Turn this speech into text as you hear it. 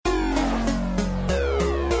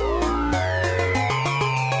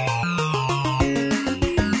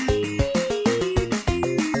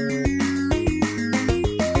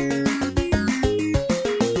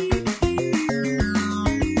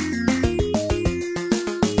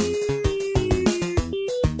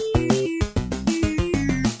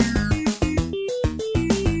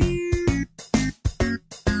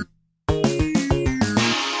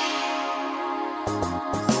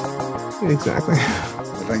exactly.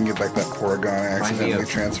 If I can get back that Porygon I accidentally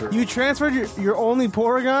transferred. You transferred your only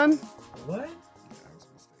Porygon? What?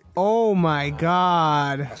 Oh my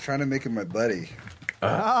god. I was trying to make him my buddy.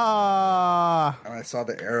 Ah. And I saw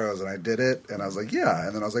the arrows and I did it and I was like, yeah.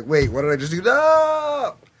 And then I was like, wait, what did I just do?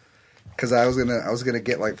 No! Because I was gonna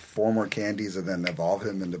get like 4 more candies and then evolve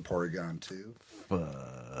him into Porygon 2.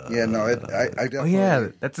 Yeah, no, I definitely. Oh yeah,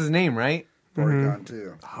 that's his name, right? Porygon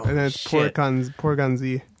 2. Oh, and then it's Porygon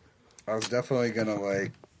Z. I was definitely gonna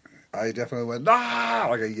I definitely went like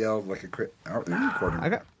I yelled like a crit. I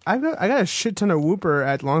got a shit ton of Whooper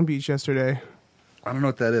at Long Beach yesterday. I don't know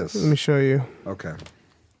what that is. Let me show you. Okay.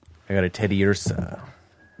 I got a Teddy Ursa.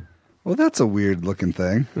 Well, that's a weird looking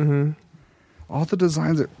thing. Mm-hmm. All the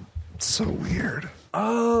designs are so weird.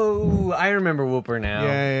 Oh, I remember Whooper now.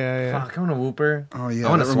 Yeah. Fuck, I want a Whooper. Oh yeah, I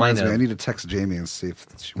want that a reminds me. Swinub. I need to text Jamie and see if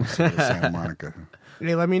she wants to go to Santa Monica.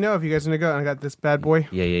 Hey, let me know if you guys want to go. I got this bad boy.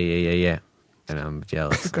 Yeah. And I'm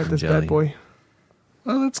jealous. Got this bad boy.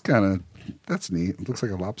 Oh, that's neat. It looks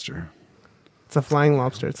like a lobster. It's a flying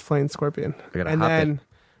lobster. It's a flying scorpion. I gotta and hop then it.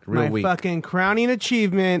 Real my weak. fucking crowning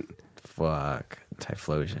achievement Fuck.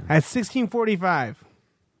 Typhlosion. at 1645.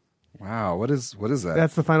 Wow, what is that?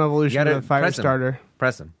 That's the final evolution You gotta of the fire press him. starter.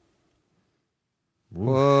 Press him.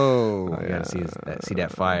 Whoa. You gotta see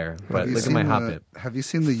that fire. But look at my hoppet. Have you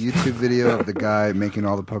seen the YouTube video of the guy making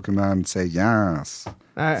all the Pokemon say yes?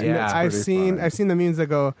 Yeah, I've pretty seen funny. I've seen the memes that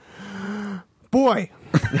go, boy.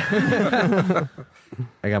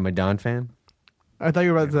 I got my Don fan. I thought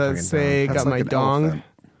you were about to fucking say, That's got like my an dong.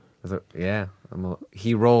 elephant. Yeah.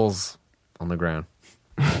 He rolls on the ground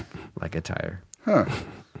like a tire. Huh.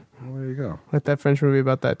 Well, there you go. Like that French movie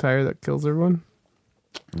about that tire that kills everyone.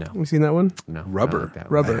 No. You seen that one? No. Rubber. I don't like that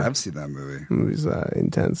one. Rubber. I have seen that movie. The movie's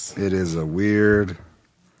intense. It is a weird.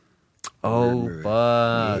 Oh, movie.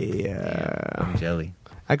 fuck. Yeah. I'm jelly.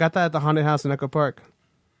 I got that at the haunted house in Echo Park.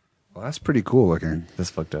 Well, that's pretty cool looking. That's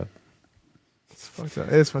fucked up. It's fucked up.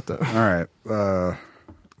 It is fucked up. All right.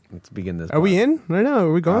 Let's begin this. Are we pod. in right now?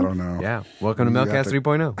 Are we I going? don't know. Yeah. Welcome to You got Meltcast the-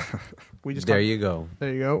 3.0. We just There talked- you go.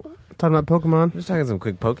 There you go. Talking about Pokemon. Just talking some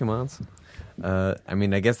quick Pokemons. I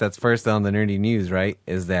mean, I guess that's first on the nerdy news, right?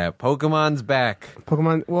 Is that Pokemon's back.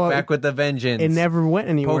 Pokemon. Well, Back with the vengeance. it never went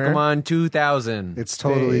anywhere. Pokemon 2000. It's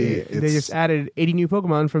totally. They just added 80 new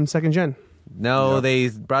Pokemon from second gen. No, Yep. they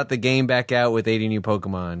brought the game back out with 80 new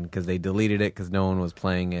Pokemon because they deleted it because no one was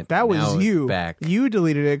playing it. That was Now it's you. back. You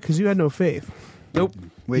deleted it because you had no faith. Nope.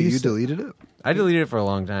 Wait, you you said- deleted it? I deleted it for a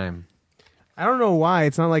long time. I don't know why.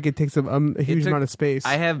 It's not like it takes a huge amount of space.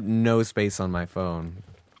 I have no space on my phone.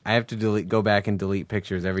 I have to go back and delete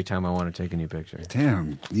pictures every time I want to take a new picture.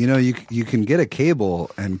 Damn. You know, you can get a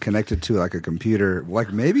cable and connect it to like a computer,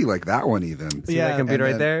 like maybe like that one even. See Yeah. that computer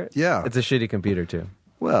And right then- there? yeah. It's a shitty computer too.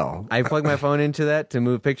 Well, I plug my phone into that to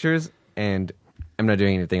move pictures, and I'm not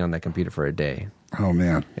doing anything on that computer for a day. oh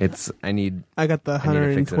man. I need. I got the I need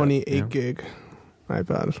to fix it up, 128 you know? gig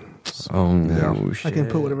iPad. Oh no! Yeah. Shit. I can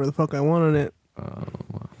put whatever the fuck I want on it. Oh,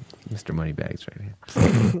 well, Mr. Moneybags right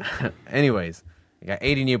here. Anyways, I got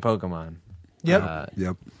 80 new Pokemon. Yep.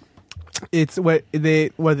 Yep. It's what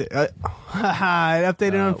it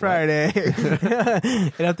updated on Friday.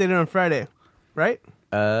 It updated on Friday, right?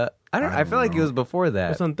 I feel like it was before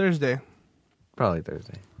that. It's on Thursday. Probably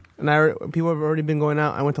Thursday. And people have already been going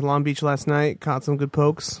out. I went to Long Beach last night, caught some good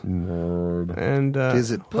pokes, Nerd. and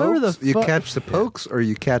Is it whatever pokes? the You fuck- catch the pokes or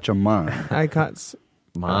you catch a mon? I caught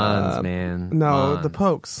Mons, man. no Mons. the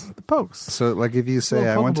pokes. So like if you say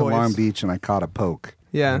Little I went to Pokeboys. Long Beach and I caught a poke,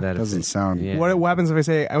 Yeah. That doesn't sound. Yeah. What happens if I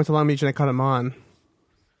say I went to Long Beach and I caught a mon?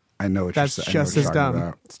 I know what That's you're saying. just as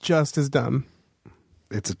dumb. It's just as dumb.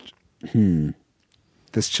 It's a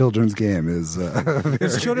This children's game is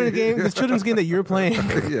This children's game that you're playing.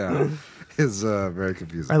 yeah is very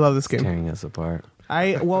confusing. I love this game. Tearing us apart.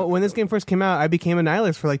 When this game first came out, I became a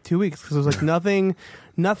nihilist for like 2 weeks because it was like nothing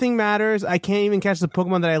matters. I can't even catch the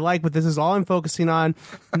Pokemon that I like, but this is all I'm focusing on.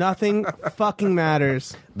 Nothing fucking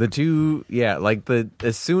matters. As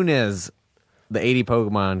soon as the 80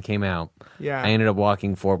 Pokemon came out, Yeah. I ended up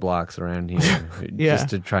walking 4 blocks around here Yeah. just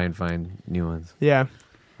to try and find new ones. Yeah.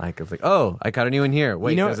 Like, it's like, oh, I caught a new one here.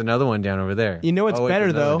 Wait, there's another one down over there. You know what's Oh, wait,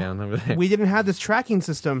 better there's another though? one down over there. We didn't have this tracking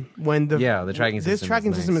system when the The tracking system. This tracking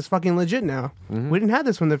is system nice. is fucking legit now. We didn't have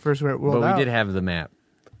this when they first rolled But out. we did have the map,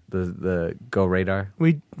 the Go Radar.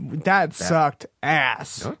 That sucked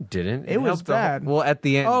ass. No, it didn't. It was helped the whole- bad. well, at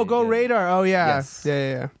the end. Oh, it Go did. Radar. Oh yeah. Yes.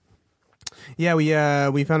 Yeah.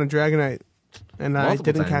 We found a Dragonite, and I Multiple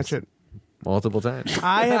didn't times. catch it. Multiple times.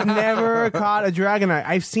 I have never caught a Dragonite.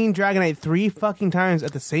 I've seen Dragonite 3 fucking times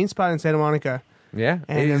at the same spot in Santa Monica, Yeah,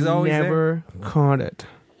 and he's I've always never caught it.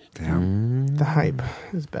 Damn. The hype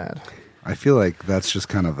is bad. I feel like that's just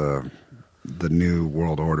kind of the new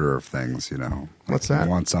world order of things, What's Like, that? You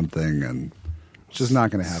want something and it's just not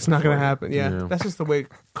going to happen. It's not going to for you. happen. Yeah. That's just the way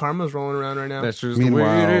karma's rolling around right now. That's just the way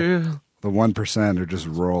Meanwhile, it is. the 1% are just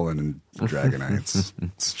rolling in Dragonites.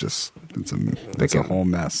 It's a whole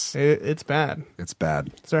mess. It's bad. It's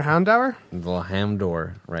bad. Is there a Houndour? The little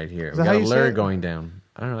Houndour right here. We that got how a you say lure it? going down.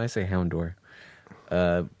 I don't know. I say Houndour.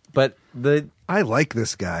 But I like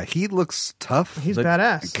this guy. He looks tough. He's Look-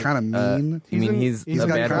 badass. kind of mean. you mean he's he's a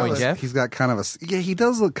got bad kinda boy like- Jeff? He's got kind of he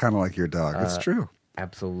does look kind of like your dog. It's true.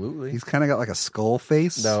 Absolutely. He's kind of got like a skull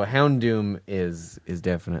face. Though Houndoom is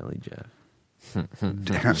definitely Jeff.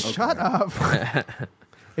 Damn. Shut up.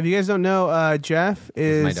 If you guys don't know, Jeff my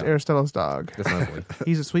is dog. Aristotle's dog. That's my boy.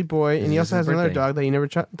 He's a sweet boy, and he This also is has his another birthday. dog that he never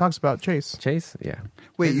talks about, Chase. Chase? Yeah.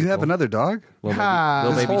 Wait, you have another dog? Little Ha.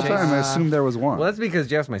 baby, This little whole baby Chase. time I assumed there was one. Well, that's because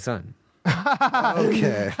Jeff's my son.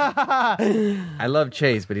 Okay. I love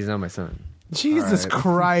Chase, but he's not my son. Jesus right.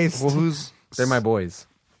 Christ. Well, who's They're my boys.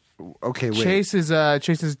 okay? Wait. Chase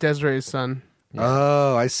is Desiree's son.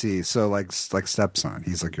 Oh, I see. So like stepson.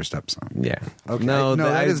 He's like your stepson. Yeah. Okay. No, No,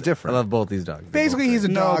 that is different. I love both these dogs. They're Basically, both he's a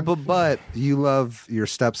No, dog. but you love your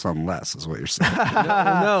stepson less, is what you're saying. great.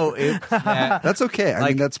 no, it's that That's okay. I Like,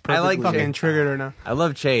 mean, that's I like perfectly. Fucking triggered her now. I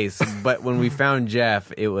love Chase, but when we found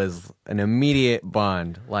Jeff, it was an immediate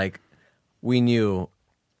bond. Like we knew,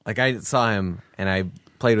 like I saw him and I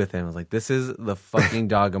played with him. I was like, "This is the fucking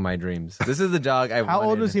dog of my dreams. This is the dog I." How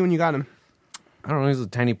old was he when you got him? I don't know. He's a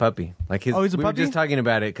tiny puppy. Like his. Oh, he's a we puppy? were just talking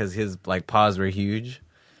about it because his like paws were huge,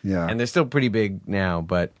 Yeah. and they're still pretty big now.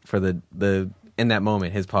 But for the in that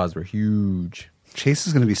moment, his paws were huge. Chase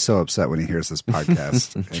is going to be so upset when he hears this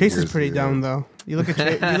podcast. and Chase is hears pretty you. dumb though. You look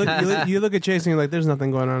at you look at Chase and you're like, "There's nothing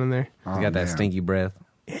going on in there." Oh, He's got that man. stinky breath.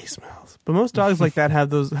 Yeah, he smells. But most dogs like that have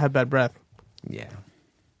bad breath. Yeah.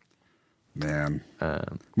 Man,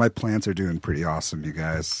 my plants are doing pretty awesome, you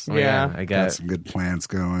guys. Oh, Yeah. I Got got some good plants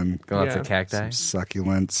going. lots Yeah. of cacti. Some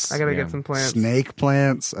succulents. I gotta Yeah. get some plants. Snake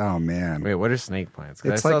plants. Oh man, Wait, what are snake plants?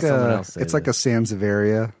 'Cause it's I saw like someone a else say it's like that. a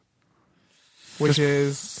Sansevieria. Which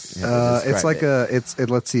is Yeah, It's describe like it.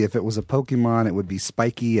 let's see, if it was a Pokemon, it would be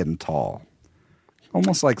spiky and tall,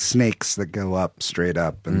 almost like snakes that go up straight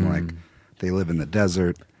up and like they live in the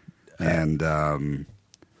desert. And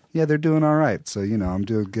yeah, they're doing all right. So I'm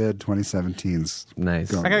doing good. 2017's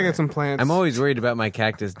nice. going I gotta right. get some plants. I'm always worried about my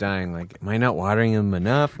cactus dying. Like, am I not watering them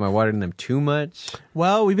enough? Am I watering them too much?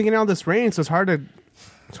 Well, we've been getting all this rain, so it's hard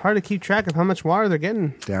to keep track of how much water they're getting.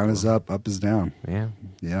 Down is up is down. Yeah.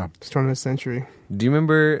 Yeah. It's turn of the century. Do you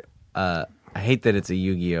remember? I hate that it's a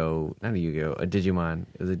Yu-Gi-Oh, not a Yu-Gi-Oh, a Digimon.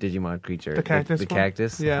 It was a Digimon creature. The cactus The one?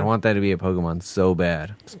 cactus. Yeah. I want that to be a Pokemon so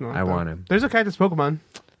bad. It's not I that. want him. There's a cactus Pokemon.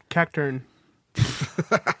 Cacturn.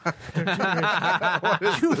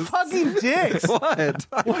 You fucking dicks! What?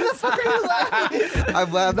 What the fuck are you laughing?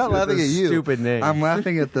 I'm not laughing a at you. stupid name. I'm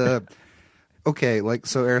laughing at the. Okay, like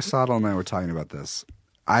so, Aristotle and I were talking about this.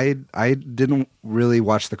 I didn't really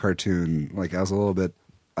watch the cartoon. Like I was a little bit,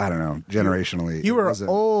 I don't know, generationally. You It were wasn't-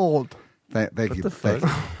 old. Thank you. the fuck?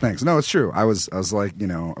 Thanks. No, it's true. I was like,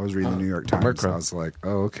 I was reading the New York Times. Murkrow. I was like,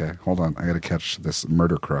 oh, okay, hold on, I got to catch this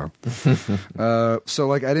murder crow. So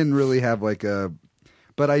like, I didn't really have like a,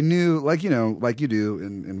 but I knew, like like you do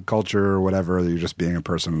in culture or whatever. You're just being a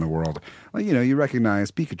person in the world. Like you recognize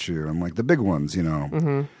Pikachu and like the big ones,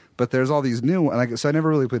 Mm-hmm. But there's all these new, like so I never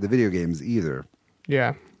really played the video games either.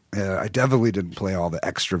 Yeah. I definitely didn't play all the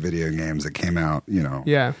extra video games that came out.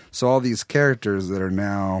 Yeah. So all these characters that are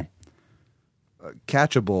now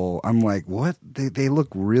catchable, I'm like, what? They look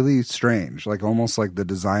really strange. Like almost like the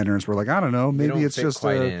designers were like, I don't know, They maybe don't it's fit just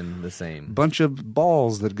quite a in the same. bunch of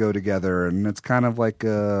balls that go together, and it's kind of like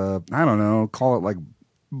I don't know, call it like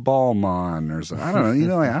Ballmon or something. I don't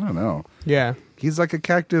know. Like, I don't know. Yeah. He's like a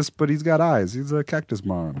cactus, but he's got eyes. He's a cactus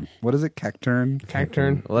mon. What is it? Cacturn?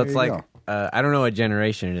 Cacturn. Well, that's There you like I don't know what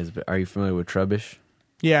generation it is, but are you familiar with Trubbish?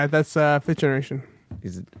 Yeah, that's fifth generation.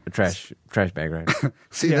 He's a trash bag, right?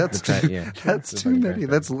 See, Yeah. that's The tra- yeah. that's It's too like many. trash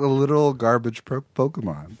That's a literal garbage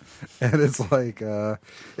Pokemon, and it's like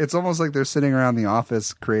it's almost like they're sitting around the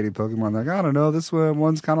office creating Pokemon. Like I don't know, this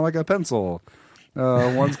one's kind of like a pencil,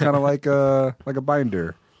 one's kind of like a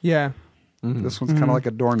binder. Yeah. This one's kind of like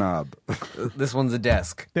a doorknob. This one's a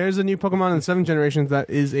desk. There's a new Pokemon in 7th generation that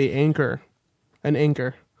is a anchor. An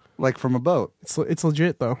anchor. Like from a boat. It's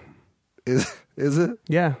legit though. Is it?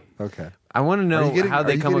 Yeah. Okay. I want to Are know you getting- how are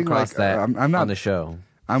they you come getting, across like, that I'm not- on the show.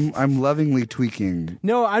 I'm lovingly tweaking.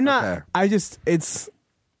 No, I'm not. Okay.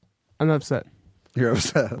 I'm not upset. You're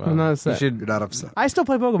upset. I'm not upset. You should. You're not upset. I still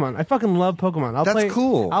play Pokemon. I fucking love Pokemon. That's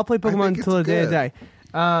cool. I'll play I Pokemon think until the it's day I good.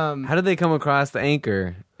 die. How did they come across the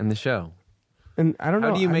anchor in the show? And I don't know.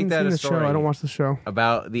 How do you I make haven't that seen a the show. story? I don't watch the show.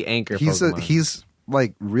 About the anchor Pokemon. He's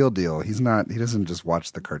like real deal. He doesn't just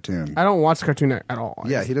watch the cartoon. I don't watch the cartoon at all.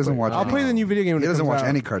 Yeah, he doesn't watch. I'll play the new video game. When He doesn't watch out.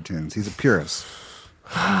 any cartoons. He's a purist.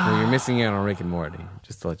 Well, you're missing out on Rick and Morty,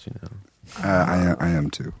 just to let you know. I am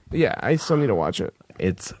too. Yeah, I still need to watch it.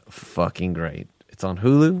 It's fucking great. It's on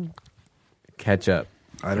Hulu. Catch up.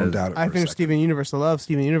 I don't doubt it. I for a finished second. Steven Universe. I love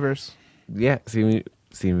Steven Universe. Yeah, Steven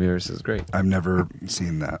Universe is great. I've never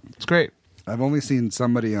seen that. It's great. I've only seen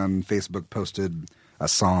somebody on Facebook posted a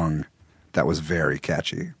song that was very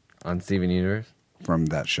catchy On Steven Universe? from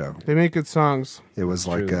that show. They make good songs. It was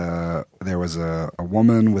like True. there was a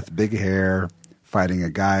woman with big hair fighting a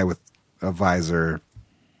guy with a visor,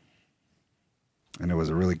 and it was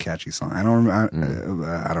a really catchy song. I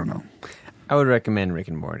don't know. I would recommend Rick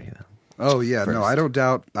and Morty, though. Oh yeah, no, I don't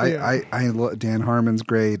doubt. Yeah. Dan Harmon's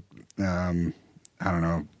great. I don't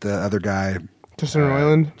know the other guy, Justin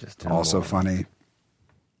Roiland. Just also funny.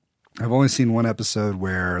 I've only seen one episode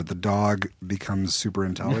where the dog becomes super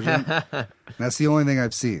intelligent. That's the only thing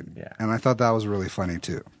I've seen. Yeah. And I thought that was really funny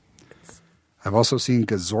too. I've also seen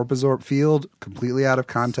Gazorpazorp Field completely out of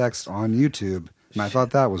context on YouTube, and I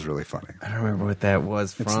thought that was really funny. I don't remember what that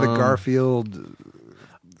was from. It's the Garfield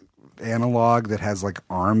analog that has like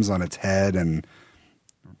arms on its head, and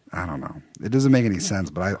I don't know. It doesn't make any sense,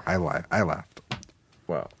 but I laughed.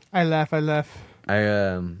 Wow. I laugh.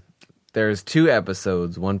 There's 2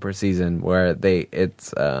 episodes, one per season, where they get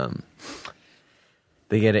an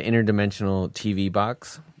interdimensional TV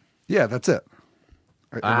box. Yeah, that's it.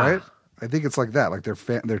 Right? I think it's like that. Like they're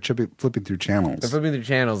flipping through channels. They're flipping through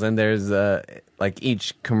channels, and there's like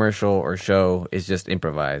each commercial or show is just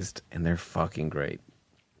improvised, and they're fucking great.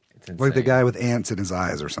 It's insane. Like the guy with ants in his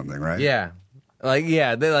eyes or something, right? Yeah, like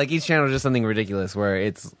each channel is just something ridiculous. Where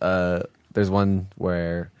it's there's one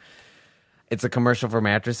where it's a commercial for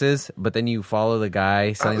mattresses, but then you follow the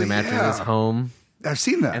guy selling the mattresses home, I've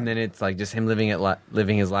seen that. and then it's like just him living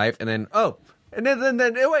his life, and then And then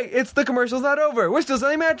wait, it's the commercial's not over. We're still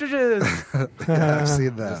selling mattresses. Yeah, I've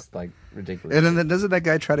seen that. Just like ridiculous. And then doesn't that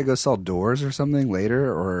guy try to go sell doors or something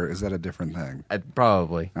later, or is that a different thing?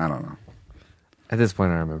 Probably. I don't know. At this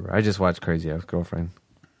point, I remember. I just watched Crazy Ex-Girlfriend.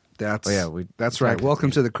 That's that's right.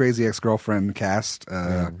 Welcome to the Crazy Ex-Girlfriend cast.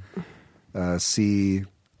 C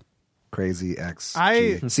Crazy X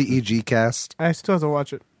CEG cast. I still have to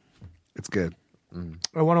watch it. It's good.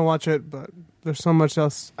 I want to watch it, but there's so much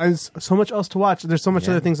else. So much else to watch. There's so much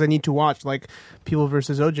other things I need to watch, like People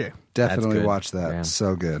versus OJ. Definitely good. watch that. Yeah.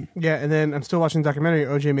 So good. Yeah, and then I'm still watching the documentary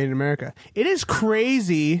OJ Made in America. It is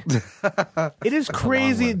crazy. It is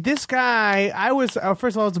crazy. This guy, I was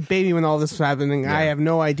first of all, I was a baby when all this was happening. I have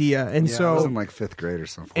no idea, and Yeah, I so was in like 5th grade or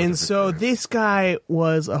something. and so this guy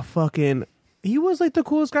was a fucking. He was like the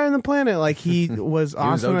coolest guy on the planet. Like he was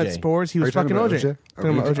awesome at OJ. sports. He Are was you talking fucking about OJ. OJ?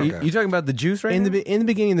 Talking about Okay. OJ. You talking about the juice right In now? the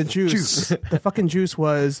beginning, the juice. The fucking juice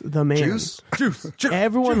was the man. Juice.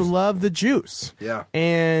 Everyone loved the juice. Yeah.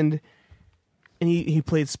 And he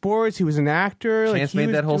played sports. He was an actor. Like Chance he made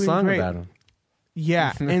was that whole doing song great. about him.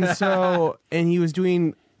 Yeah, and so and he was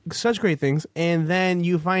doing such great things. And then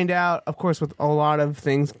you find out, of course, with a lot of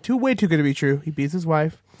things, way too good to be true. He beats his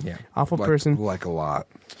wife. Yeah. Awful Like, person. like a lot.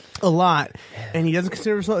 A lot, and he doesn't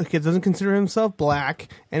consider himself black,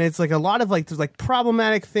 and it's like a lot of like there's like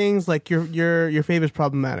problematic things, like your favorite's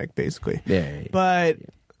problematic, basically. Yeah. But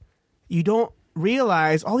you don't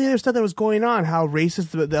realize all the other stuff that was going on, how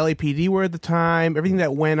racist the LAPD were at the time, everything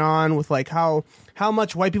that went on with like how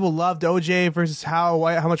much white people loved OJ versus how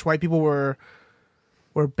much white people were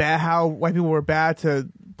bad, how white people were bad to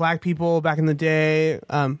black people back in the day,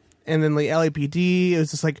 and then like LAPD, it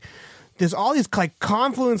was just like. There's all these like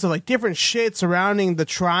confluence of like different shit surrounding the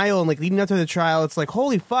trial and like leading up to the trial. It's like,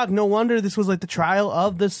 holy fuck, no wonder this was like the trial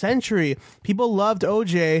of the century. People loved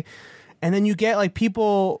OJ. And then you get like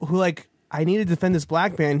people who like, I need to defend this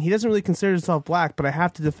black man. He doesn't really consider himself black, but I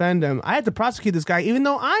have to defend him. I had to prosecute this guy even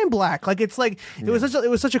though I'm black. Like it's like it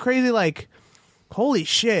was such a crazy like holy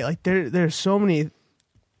shit. Like there's so many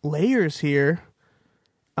layers here.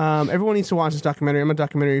 Everyone needs to watch this documentary. I'm a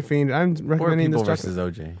documentary fiend. I'm Or recommending People this versus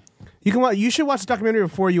OJ. You should watch the documentary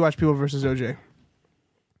before you watch People versus OJ.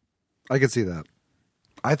 I could see that.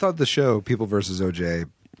 I thought the show People versus OJ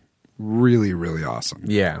really, really awesome.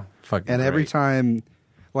 Yeah. Fucking And every great. time,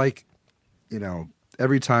 like,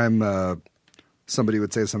 every time somebody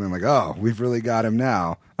would say something like, "Oh, we've really got him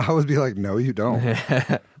now," I would be like, "No, you don't."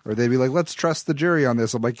 Or they'd be like, "Let's trust the jury on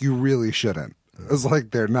this." I'm like, "You really shouldn't." It's like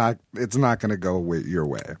it's not going to go your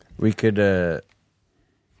way. We could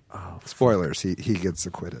Spoilers: he gets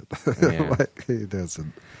acquitted. Yeah. Like, he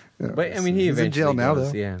doesn't. But I mean, he's in jail now,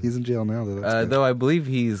 goes, though. Yeah, he's in jail now, though. That's though I believe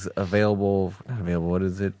he's available. Not available. What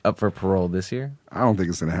is it? Up for parole this year? I don't think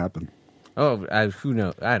it's going to happen. Oh, who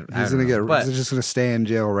knows? He's going to get. He's just going to stay in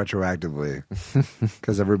jail retroactively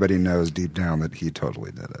because everybody knows deep down that he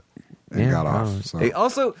totally did it and got off.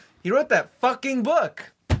 So. He wrote that fucking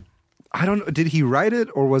book. I don't know. Did he write it,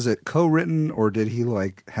 or was it co-written, or did he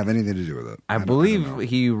like have anything to do with it? I believe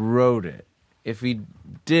he wrote it. If he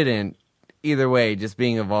didn't, either way, just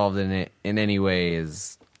being involved in it in any way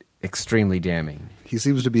is extremely damning. He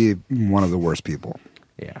seems to be one of the worst people.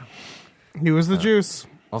 Yeah. He was the juice.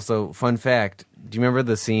 Also, fun fact, do you remember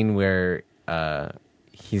the scene where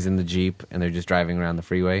he's in the Jeep and they're just driving around the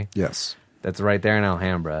freeway? Yes. That's right there in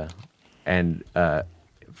Alhambra. And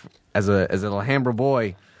as an Alhambra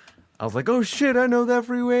boy, I was like, oh shit, I know that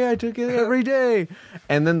freeway. I took it every day.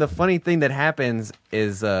 And then the funny thing that happens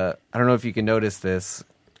is, I don't know if you can notice this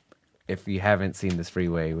if you haven't seen this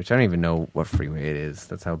freeway, which I don't even know what freeway it is.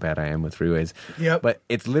 That's how bad I am with freeways. Yep. But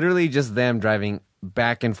it's literally just them driving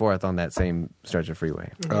back and forth on that same stretch of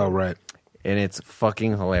freeway. Oh, right. And it's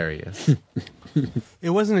fucking hilarious. It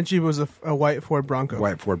wasn't a Jeep. It was a white Ford Bronco.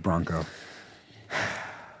 White Ford Bronco.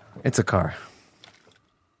 It's a car.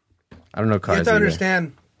 I don't know cars. You have to either.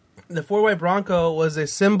 understand, the Ford White Bronco was a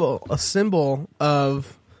symbol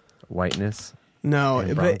of Whiteness. no,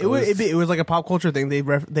 but it was like a pop culture thing.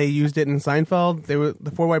 They used it in Seinfeld. They were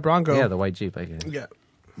the Ford White Bronco. Yeah, the white Jeep. I guess. Yeah.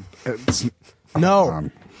 It's, No.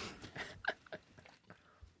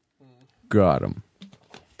 Got him.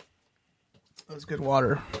 That was good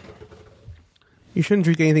water. You shouldn't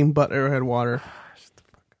drink anything but Arrowhead water.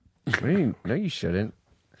 No, you shouldn't.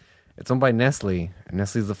 It's owned by Nestle. And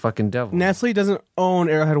Nestle's the fucking devil. Nestle doesn't own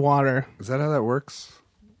Arrowhead water. is that how that works?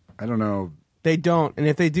 I don't know. They don't. And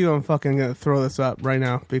if they do, I'm fucking going to throw this up right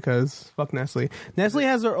now because fuck Nestle. Nestle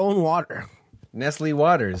has their own water. Nestle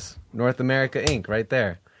Waters, North America Inc., right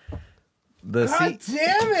there. The God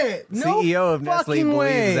damn it! No CEO of Nestle fucking believes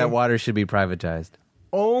way. that water should be privatized.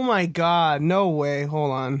 Oh my god! No way! Hold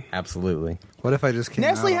on. Absolutely. What if I just came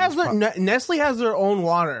Nestle out has Nestle has their own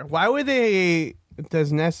water. Why would they?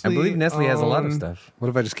 Does Nestle? I believe Nestle has a lot of own- stuff. What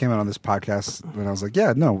if I just came out on this podcast and I was like,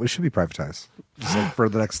 yeah, no, it should be privatized. Just like for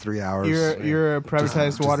the next 3 hours. You're a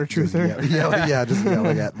privatized water truther. Just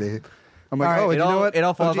yelling at me. I'm like, All right, you know what? It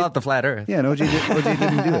all falls OJ out the flat earth. Yeah, and OJ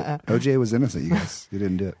didn't do it. OJ was innocent, you guys. You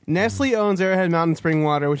didn't do it. Nestle owns Arrowhead Mountain Spring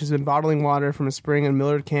Water, which has been bottling water from a spring in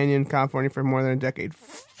Millard Canyon, California, for more than a decade.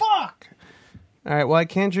 Fuck. All right. Well, I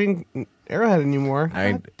can't drink Arrowhead anymore.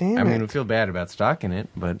 God damn it. I mean, I feel bad about stocking it,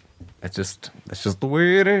 but that's just the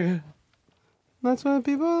way it is. That's what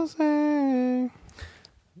people say.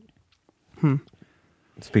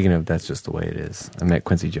 Speaking of that's just the way it is, I met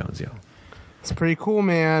Quincy Jones, yo. It's pretty cool,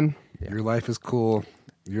 man. Yeah. Your life is cool.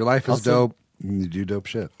 Your life is Also- dope. And you do dope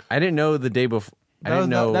shit. I didn't know the day before. I didn't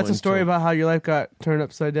know. That's a story until- about how your life got turned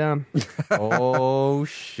upside down. Oh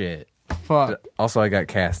shit! Fuck. Also, I got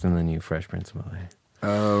cast in the new Fresh Prince of Bel-Air.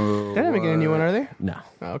 Oh. They're not making a new one, are they? No,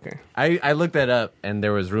 Oh, okay. I looked that up, and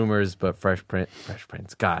there was rumors, but Fresh Prince.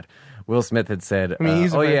 God, Will Smith had said, I mean,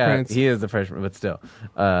 he's the "Oh Fresh yeah, Prince. he is the Fresh Prince," but still,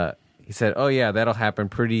 he said, "Oh yeah, that'll happen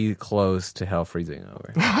pretty close to hell freezing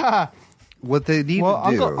over." What they need Well,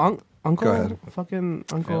 to do. Uncle, Go ahead. fucking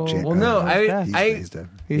Uncle. Well, no, he's dead.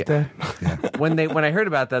 He's dead. when I heard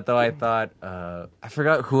about that though, I thought I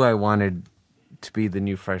forgot who I wanted to be the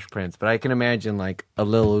new Fresh Prince, but I can imagine like a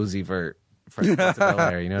Lil Uzi Vert Fresh Prince of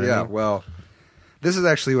Bel-Air. You know what I Yeah, mean? well, this is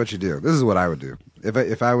actually what you do. This is what I would do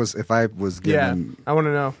if I was Yeah, given I want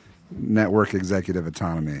to know. network executive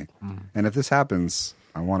autonomy, and if this happens,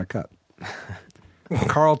 I want to cut.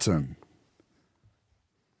 Carlton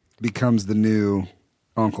becomes the new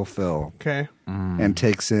Uncle Phil Okay. and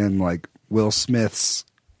takes in like Will Smith's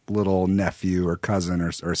little nephew or cousin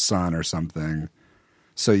or son or something.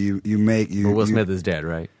 So you make you. Well, Will you- Smith is dead,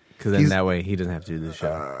 right? Because then He's- that way he doesn't have to do the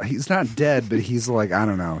show. He's not dead, but he's like, I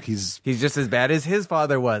don't know. He's He's just as bad as his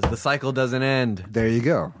father was. The cycle doesn't end. there. You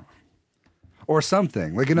go, or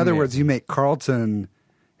something. Like in other Yeah. words, you make Carlton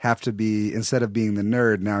have to be, instead of being the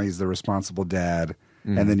nerd, now he's the responsible dad,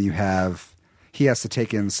 and then he has to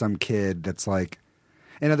take in some kid that's like.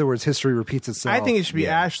 In other words, history repeats itself. I think it should be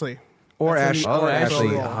Ashley. or That's Ash. a- Oh, or Ashley.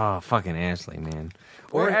 Ashley. Oh, fucking Ashley, man.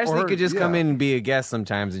 Or, Or- Ashley or- could just come yeah. in and be a guest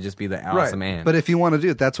sometimes and just be the Right. awesome aunt. But if you want to do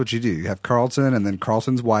it, that's what you do. You have Carlton and then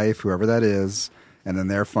Carlton's wife, whoever that is, and then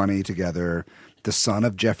they're funny together. The son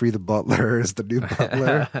of Jeffrey the butler is the new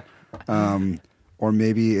butler. Or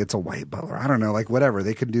maybe it's a white butler. I don't know. Like whatever.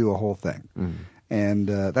 They could do a whole thing. And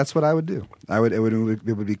that's what I would do.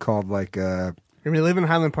 It would be called like You're going to live in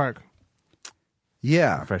Highland Park.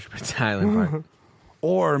 Yeah. Fresh Prince Island Park.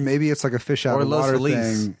 Or maybe it's like a fish out Or of Los water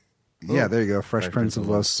Feliz. thing. Yeah, there you go. Fresh Prince of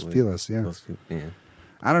Los Feliz. Yeah.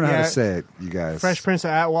 I don't know how Yeah. to say it, you guys. Fresh Prince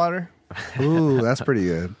of Atwater. Ooh, that's pretty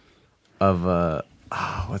good. Of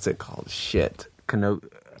what's it called? Shit.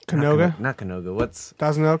 Canoga? Not Canoga. What's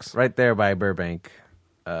Thousand Oaks. right there by Burbank?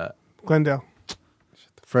 Glendale.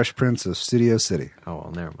 Fresh Prince of Studio City. Oh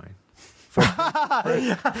well, never mind.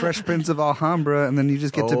 Fresh Prince of Alhambra, and then you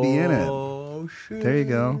just get to be in it. Oh shit. There you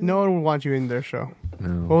go. No one would want you in their show. No.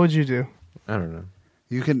 What would you do? I don't know.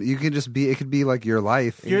 You can just be. It could be like your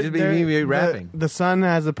life. You just be me rapping. The Sun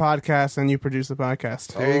has a podcast, and you produce the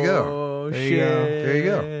podcast. There you go. Oh There you shit. go. There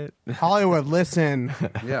you go. Hollywood, listen.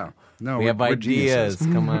 Yeah. No, We have we're ideas. geniuses.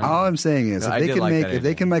 Come on. All I'm saying is, No, I if they did can like make that if they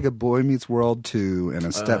idea. can make a Boy Meets World 2 and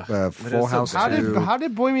a Full so House How 2,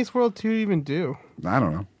 did Boy Meets World 2 even do? I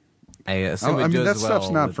don't know. I assume it I mean, does that stuff's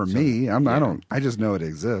well not with for some- me. I don't. I just know it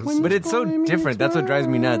exists. But it's so different. That's what drives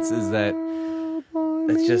me nuts. Is that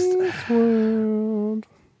it's just World.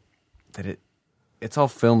 that it's all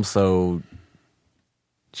filmed so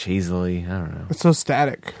cheesily. I don't know. It's so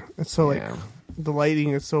static. It's so like Yeah. the lighting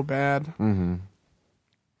is so bad. Mm-hmm.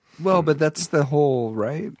 Well, but that's the whole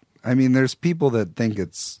right. I mean, there's people that think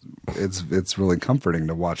it's really comforting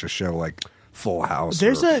to watch a show like Full House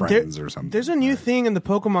or Friends or something. There's a new thing in the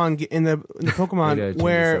Pokemon in the Pokemon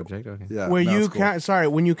where Yeah, where no, you it's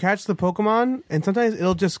cool. when you catch the Pokemon, and sometimes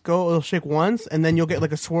it'll shake once, and then you'll get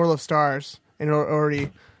like a swirl of stars, and it'll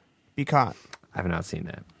already be caught. I have not seen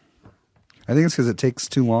that. I think it's because it takes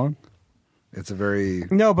too long. It's a very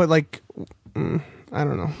No, but like I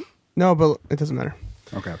don't know. No, but it doesn't matter.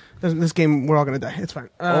 okay. This game, we're all gonna die. It's fine.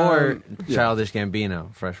 Or Childish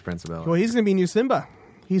Gambino, Fresh Prince of Bel-Air. well, he's gonna be new Simba.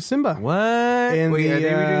 He's Simba. What? In Wait, are they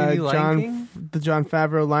redoing the New Lion King? the John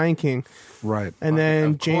Favreau Lion King, Right. and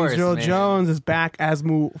then Of James course, Earl man. Jones is back as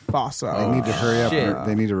Mufasa. They need to hurry up. shit.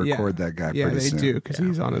 They need to Yeah. record that guy Yeah, pretty they soon. do because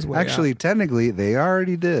he's on his way. Actually, technically, they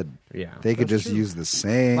already did. Yeah. They could just use the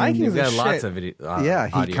same. Lion King's He's got a lots shit. of video. Yeah,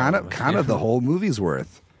 he audio kind of of it. the whole movie's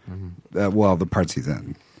worth. Well, the parts he's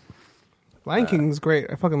in. Lion King's great.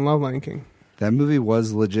 I fucking love Lion King. That movie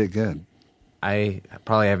was legit good. I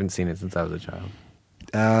probably haven't seen it since I was a child.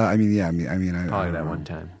 I mean, I Probably that don't one know.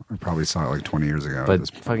 time. I probably saw it like 20 years ago. at But this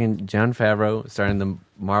point. fucking Jon Favreau starting the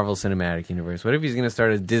Marvel Cinematic Universe. What if he's going to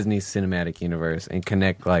start a Disney Cinematic Universe and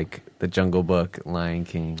connect like the Jungle Book, Lion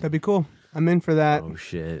King? That'd be cool. I'm in for that. Oh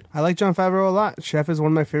shit! I like Jon Favreau a lot. Chef is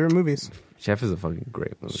one of my favorite movies. Chef is a fucking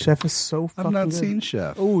great movie. Chef is so fucking I've not good. seen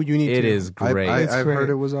Chef. Oh, you need It to. is great. I've great. heard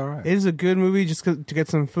it was all right. It is a good movie just to get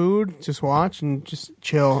some food, just watch and just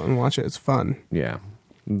chill and watch it. It's fun. Yeah.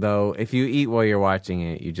 Though if you eat while you're watching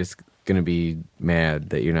it, you're just gonna be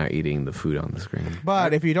mad that you're not eating the food on the screen.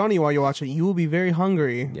 But if you don't eat while you watch it, you will be very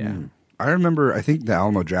hungry. Yeah. I remember, I think the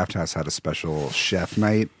Alamo Drafthouse had a special chef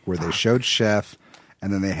night where they showed Chef,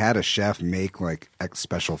 and then they had a chef make like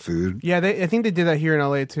special food. Yeah, I think they did that here in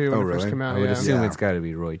LA too when Oh, it first really? came out. I would yeah. assume Yeah. it's got to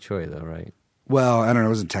be Roy Choi though, right? Well, I don't know. It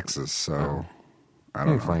was in Texas, so I You don't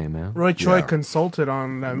can know. fly him out. Roy Choi Yeah. consulted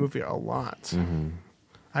on that movie a lot.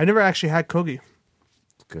 I never actually had kogi.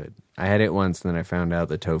 It's good. I had it once, and then I found out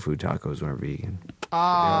the tofu tacos weren't vegan.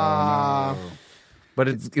 Ah, But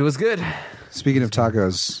it was good. Speaking of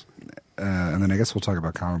tacos, and then I guess we'll talk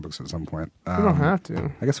about comic books at some point. we don't have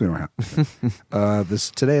to. I guess we don't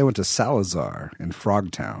have. Today I went to Salazar in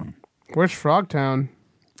Frogtown. Where's Frogtown?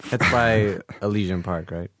 That's by Elysian Park,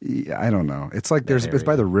 right? Yeah, I don't know. It's like it's area.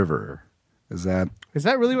 by the river. Is that Is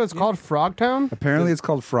that really what it's called? Frogtown? apparently it's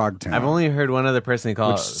called Frogtown? I've only heard one other person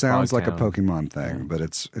call which it sounds like a Frogtown. Pokemon thing, but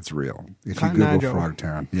it's real. If you Cotton Google Eye Joe.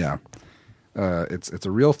 Frogtown, yeah, it's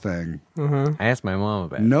a real thing. I asked my mom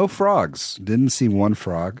about it. No frogs. Didn't see one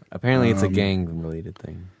frog. Apparently, it's a gang-related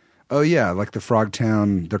thing. Oh yeah, like the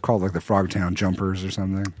Frogtown. They're called like the Frogtown Jumpers or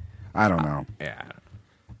something. I don't know. Yeah.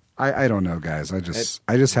 I don't know, guys. I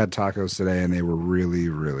just had tacos today, and they were really,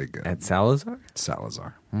 really good. At Salazar?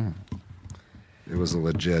 Salazar. It was a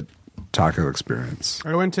legit taco experience.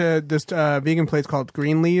 I went to this vegan place called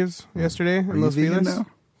Green Leaves yesterday Are in you Los vegan Feliz. now?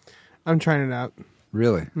 I'm trying it out.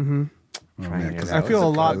 Really? Mm-hmm. Oh, Trying man, it 'cause out. I feel a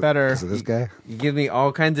lot better. Because of this guy? You give me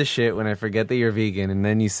all kinds of shit when I forget that you're vegan, and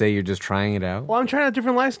then you say you're just trying it out. Well, I'm trying out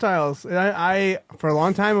different lifestyles. I for a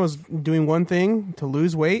long time I was doing one thing to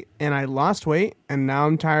lose weight, and I lost weight, and now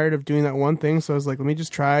I'm tired of doing that one thing. So I was like, let me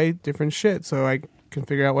just try different shit so I can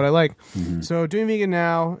figure out what I like. Mm-hmm. So doing vegan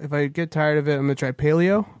now, if I get tired of it, I'm gonna try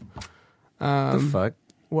paleo. the fuck?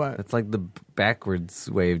 What? That's like the backwards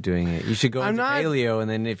way of doing it. You should go I'm into not- paleo, and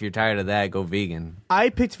then if you're tired of that, go vegan. I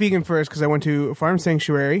picked vegan first because I went to a farm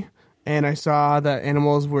sanctuary and I saw that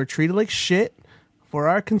animals were treated like shit for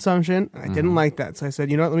our consumption. I didn't like that. So I said,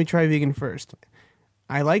 you know what, let me try vegan first.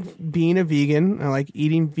 I like being a vegan. I like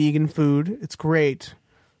eating vegan food. It's great.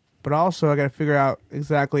 But also, I got to figure out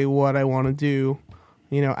exactly what I want to do.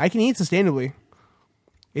 You know, I can eat sustainably.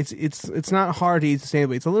 It's not hard to eat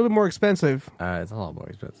sustainably. It's a little bit more expensive. It's a lot more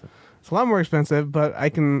expensive. It's a lot more expensive, but I'm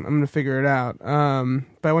going to figure it out.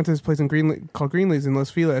 But I went to this place in called Greenleaf's in Los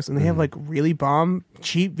Feliz, and they have like really bomb,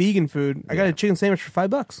 cheap vegan food. I got a chicken sandwich for $5.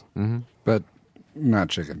 Mm-hmm. But not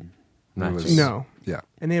chicken. No. Yeah.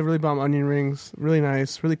 And they have really bomb onion rings. Really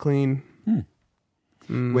nice, really clean.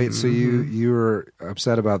 Wait, so you were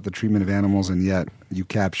upset about the treatment of animals, and yet you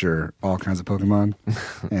capture all kinds of Pokemon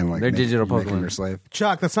and like They're digital make them Pokemon. your slave?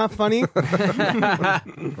 Chuck, that's not funny.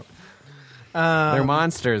 They're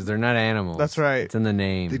monsters. They're not animals. That's right. It's in the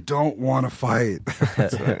name. They don't want to fight.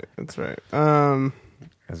 That's right. That's right.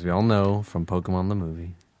 As we all know from Pokemon the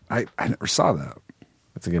movie. I never saw that.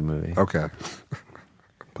 It's a good movie. Okay.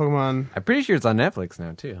 Pokemon. I'm pretty sure it's on Netflix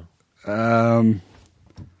now, too.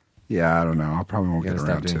 Yeah, I don't know. I probably won't You get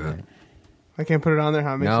gotta around stop to doing it. I can't put it on there.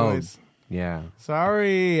 How it makes No. noise. Yeah.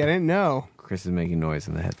 Sorry, I didn't know. Chris is making noise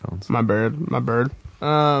in the headphones. My bird.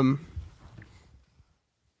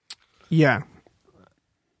 Yeah.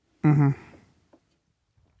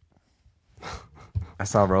 I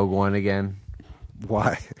saw Rogue One again.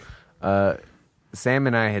 Why? Sam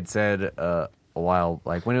and I had said a while,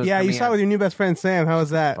 like when it was Yeah, you coming saw it out- with your new best friend Sam. How was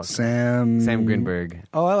that? Sam Greenberg.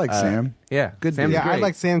 Oh, I like Sam. Yeah. Good Sam's dude. Yeah, I great.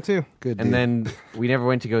 like Sam too. Good. And dude. then we never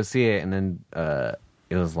went to go see it, and then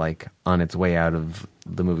it was like on its way out of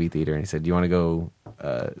the movie theater, and he said, "Do you want to go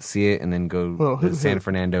see it, and then go Well, to San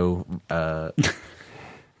Fernando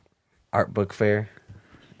art book fair?"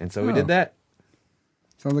 And so we did that.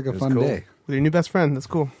 sounds like a was fun cool. day. With your new best friend. That's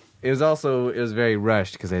cool. It was very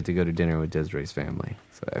rushed because I had to go to dinner with Desiree's family,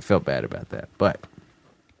 so I felt bad about that. But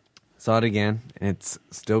saw it again, and it's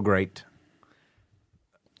still great.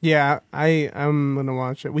 Yeah, I'm gonna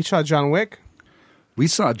watch it. We shot John Wick. We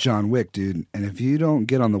saw John Wick, dude, and if you don't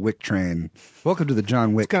get on the Wick train, welcome to the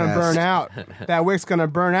John Wick It's gonna cast. burn out. That Wick's gonna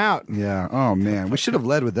burn out. Yeah. Oh man, we should have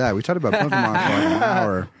led with that. We talked about Pokemon for like an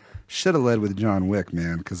hour. Should have led with John Wick,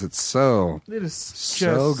 man, because it's so. It is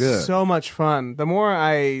So just good. so much fun. The more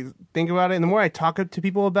I think about it, and the more I talk to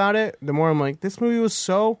people about it, the more I'm like, this movie was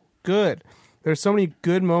so good. There's so many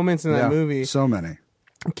good moments in that movie. So many.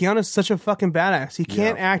 Keanu's such a fucking badass. He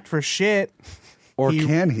can't act for shit. Or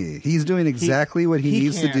can he? He's doing exactly what he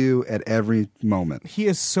needs to can. do at every moment. He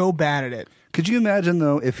is so bad at it. Could you imagine,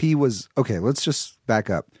 though, if he was... Okay, let's just back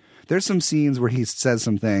up. There's some scenes where he says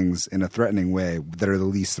some things in a threatening way that are the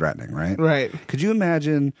least threatening, right? Right. Could you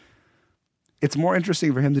imagine... It's more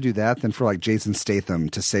interesting for him to do that than for, like, Jason Statham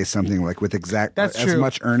to say something, like, with exact... That's as true.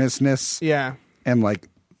 much earnestness Yeah. and, like,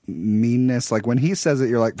 meanness. Like, when he says it,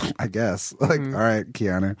 you're like, I guess. Like, all right,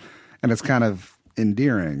 Keanu. And it's kind of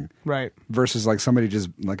endearing. Right. Versus, like, somebody just,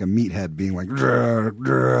 like, a meathead being like, "Drr,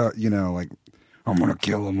 drr," you know, like, I'm going to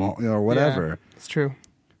kill them all, you know, or whatever. Yeah, it's true.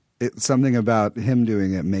 It's something about him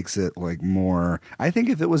doing it makes it like more. I think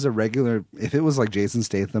if it was like Jason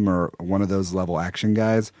Statham or one of those level action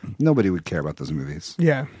guys, nobody would care about those movies.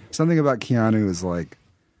 Yeah. Something about Keanu is like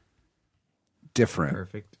different.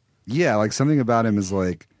 Perfect. Yeah, like something about him is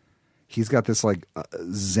like he's got this like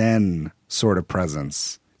Zen sort of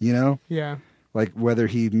presence, you know? Yeah. Like whether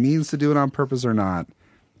he means to do it on purpose or not,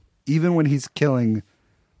 even when he's killing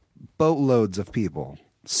boatloads of people,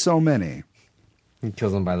 so many. He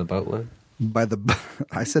kills them by the boatload.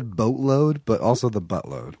 I said boatload, but also the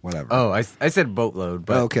buttload, whatever. Oh, I said boatload,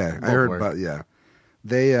 but okay, I both heard, work. but yeah,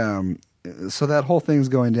 they so that whole thing's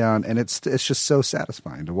going down, and it's just so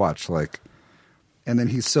satisfying to watch. Like, and then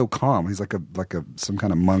he's so calm. He's like a some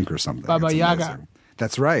kind of monk or something. Baba It's Yaga. amazing.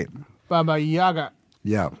 That's right. Baba Yaga.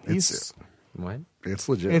 Yeah, He's, What? it's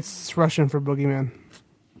legit. it's Russian for boogeyman.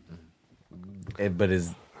 But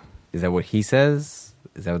is that what he says?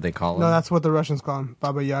 Is that what they call him? No, that's what the Russians call him.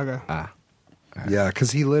 Baba Yaga. Yeah,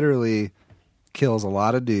 because he literally kills a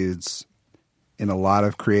lot of dudes in a lot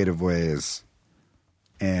of creative ways.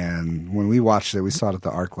 And when we watched it, we saw it at the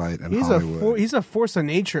ArcLight in Hollywood. He's a force of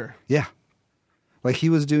nature. Yeah. Like he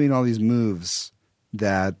was doing all these moves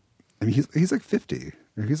that, I mean, he's like 50.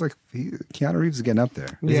 Keanu Reeves is getting up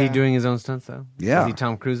there. Is he doing his own stunts though? Yeah. Is he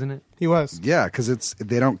Tom Cruise in it? He was. Yeah, because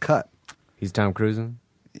they don't cut. He's Tom Cruising?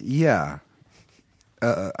 Yeah.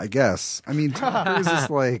 I guess. I mean, Tom Cruise is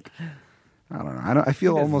like, I don't know. I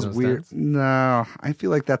feel He does almost those weird. stunts. No, I feel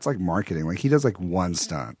like that's like marketing. Like he does like one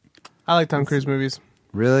stunt. I like Tom Cruise movies.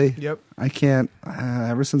 Really? Yep. I can't.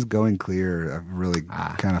 Ever since Going Clear, I've really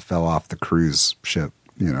kind of fell off the cruise ship,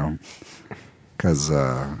 you know, because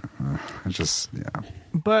I just, yeah.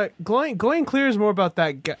 But going clear is more about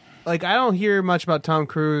that guy. Like I don't hear much about Tom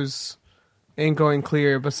Cruise ain't going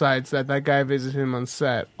clear. Besides that guy visited him on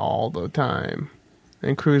set all the time,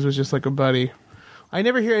 and Cruise was just like a buddy. I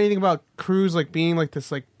never hear anything about Cruise like being like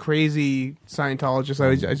this like crazy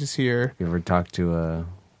Scientologist. I just hear. You ever talk to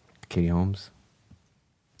Katie Holmes?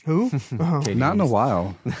 Who? Oh. Not in a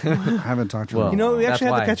while. I haven't talked to her. Well, You know, we that's actually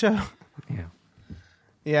have why. to catch up. Yeah.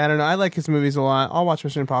 Yeah, I don't know. I like his movies a lot. I'll watch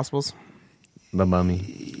Mission Impossibles. The Mummy.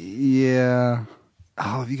 Yeah.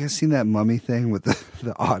 Oh, have you guys seen that mummy thing with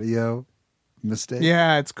the audio mistake?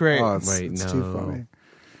 Yeah, it's great. Oh, it's Wait, too no. funny.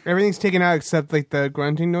 Everything's taken out except like the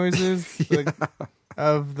grunting noises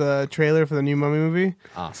of the trailer for the new Mummy movie.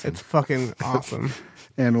 Awesome. It's fucking awesome.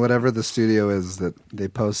 And whatever the studio is that they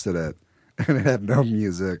posted it, and it had no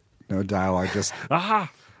music, no dialogue, just like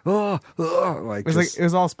It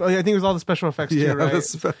was all. I think it was all the special effects too, right?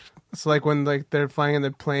 that's spe- So like when like they're flying in the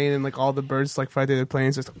plane and like all the birds like fly through the plane,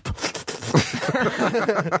 it's just.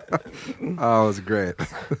 oh, it was great.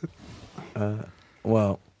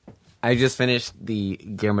 Well, I just finished the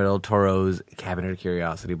Guillermo del Toro's Cabinet of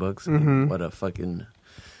Curiosity books. Mm-hmm. What a fucking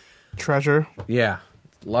Treasure. yeah,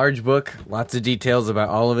 large book, lots of details about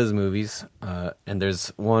all of his movies, and there's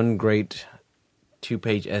one great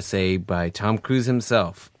 2-page essay by Tom Cruise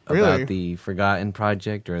himself Really? about the Forgotten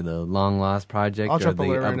Project or the Long Lost Project I'll or drop a the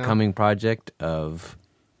alert right now. upcoming project of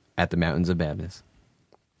At the Mountains of Madness.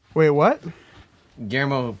 Wait, what?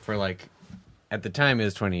 Guillermo, for like, at the time it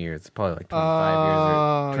was 20 years, probably like 25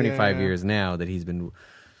 Oh, years or 25 yeah. years now that he's been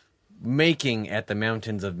making At the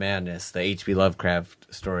Mountains of Madness, the H.P.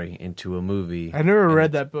 Lovecraft story, into a movie. I never And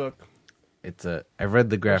read that book. I've read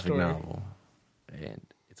the graphic story? novel, and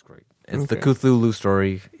it's great. It's the Okay. Cthulhu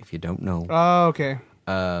story, if you don't know. Oh, okay.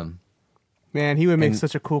 Um, Man, he would make and-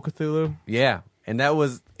 such a cool Cthulhu. yeah, and it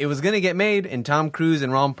was going to get made, and Tom Cruise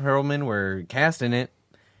and Ron Perlman were cast in it,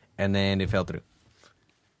 and then it fell through.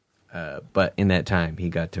 But in that time, he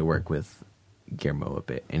got to work with Guillermo a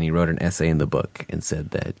bit, and he wrote an essay in the book and said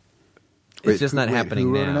that it's Wait, just who- not wait, happening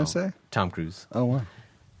who now. wrote an essay? Tom Cruise. Oh, wow.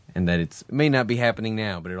 And that it may not be happening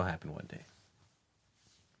now, but it'll happen one day.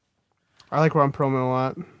 I like Ron Perlman a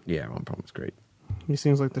lot. Yeah, Ron Perlman's great. He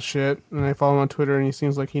seems like the shit, and I follow him on Twitter, and he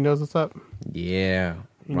seems like he knows what's up. Yeah.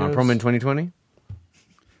 He Ron knows. Perlman 2020?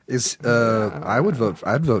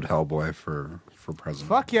 I'd vote Hellboy for president.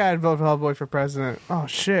 Fuck yeah, I'd vote for Hellboy for president. Oh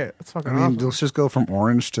shit, that's fucking I mean, awesome. let's just go from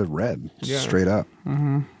orange to red, Yeah. straight up.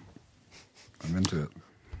 Mm-hmm. I'm into it.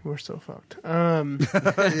 We're so fucked.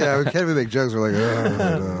 Yeah, we can't even make jokes. We're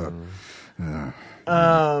like,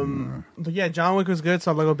 But yeah, John Wick was good.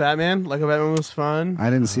 Saw Lego Batman. Lego Batman was fun. I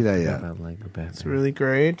didn't see that yet. I like the Batman. It's really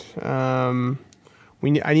great. I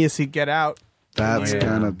need to see Get Out. That's Yeah.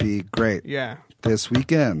 gonna be great Yeah, this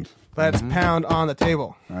weekend. let's pound on the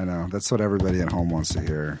table. I know. That's what everybody at home wants to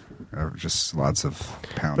hear. Just lots of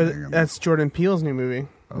pounding. But that's Jordan Peele's new movie.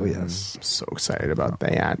 oh, yes. I'm so excited about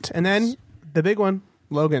that. And then the big one,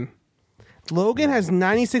 Logan. Logan has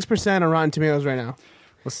 96% on Rotten Tomatoes right now.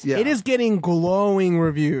 Yeah. It is getting glowing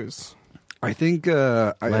reviews. I think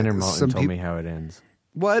Leonard Maltin some told me peop- how it ends.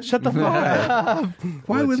 What? Shut the fuck up.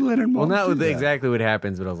 Why would Leonard Maltin Well, not do that? exactly what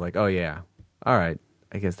happens, but I was like, oh, yeah. All right.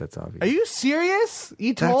 I guess that's obvious. Are you serious?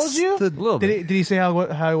 He told That's you? the- little Did he say how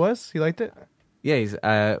it was? He liked it? Yeah, he's,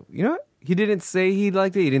 you know what? He didn't say he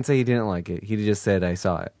liked it. He didn't say he didn't like it. He just said, I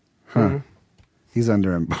saw it. He's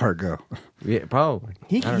under embargo. Yeah, probably.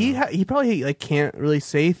 He I don't know. he probably like can't really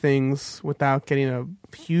say things without getting a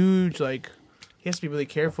huge like. He has to be really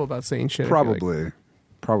careful about saying shit. I feel like.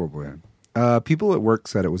 Probably. People at work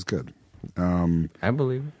said it was good. I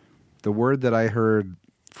believe it. The word that I heard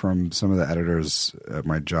from some of the editors at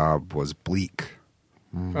my job was bleak.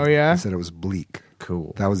 Oh yeah. I said it was bleak.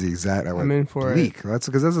 Cool. That was the exact. I went, in for it. bleak. That's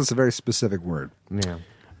because that's a very specific word. Yeah.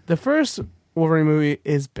 The first Wolverine movie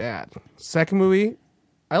is bad. Second movie,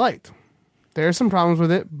 I liked. There are some problems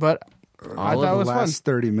with it, but I All thought it of was the fun. last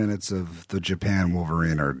 30 minutes of the Japan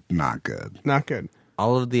Wolverine are not good. Not good.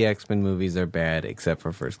 All of the X-Men movies are bad except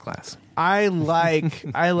for First Class. I like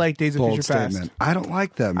Days of Bold Future statement. Past. I don't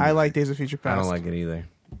like them. I like Days of Future Past. I don't like it either.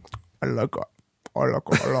 I like it. I like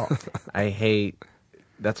it a lot. I hate.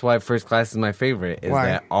 That's why First Class is my favorite. Is Why?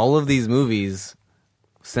 that all of these movies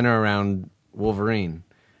center around Wolverine,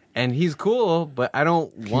 and he's cool, but I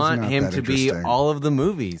don't want not him that to be interesting. all of the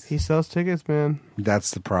movies. He sells tickets, man.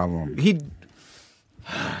 That's the problem. He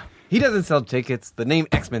doesn't sell tickets. The name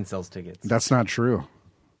X-Men sells tickets. That's not true.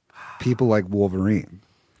 People like Wolverine.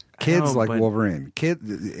 Kids know, like but- Wolverine.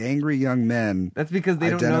 Angry young men. That's because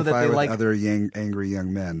they don't know identify that they with like. other angry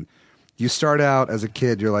young men. You start out as a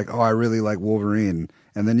kid, you're like, oh, I really like Wolverine,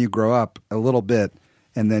 and then you grow up a little bit,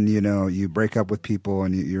 and then you break up with people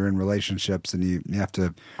and you're in relationships and you have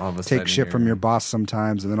to take shit from your boss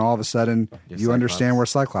sometimes, and then all of a sudden you understand where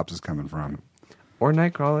Cyclops is coming from. Or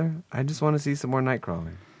Nightcrawler. I just want to see some more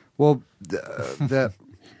Nightcrawler. Well,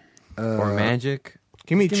 or magic.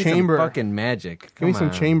 Give me Chamber. Some fucking magic. Give me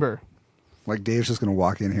some Chamber. Like Dave's just gonna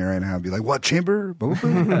walk in here right now and be like, "What Chamber?" Like,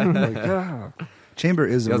 yeah. Chamber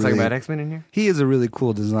is. You talking about X-Men in here? He is a really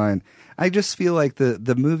cool design. I just feel like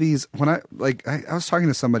the movies when I was talking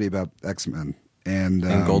to somebody about X-Men and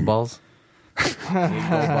Gold Balls.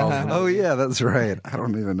 Oh yeah, that's right. I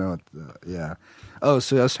don't even know what. Yeah. Oh,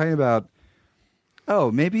 so I was talking about.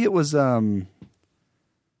 Oh, maybe it was.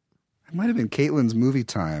 It might have been Caitlin's movie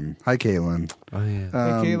time. Hi, Caitlin. Oh yeah.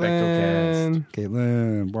 Hey, Caitlin.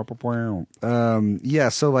 Caitlin. Yeah.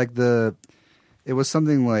 So like it was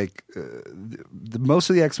something like most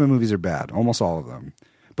of the X-Men movies are bad, almost all of them.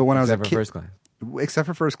 But when I was a kid, except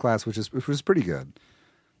for First Class, which was pretty good.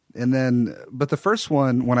 And then, but the first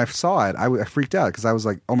one, when I saw it, I freaked out because I was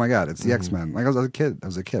like, "Oh my god, it's the X-Men!" Like I was a kid.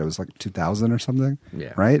 It was like 2000 or something.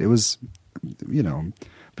 Yeah. Right. It was,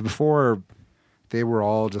 but before they were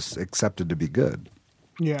all just accepted to be good.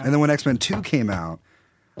 Yeah. And then when X-Men 2 came out,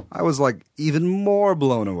 I was like even more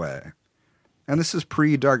blown away. And this is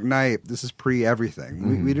pre-Dark Knight. This is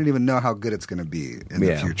pre-everything. We didn't even know how good it's going to be in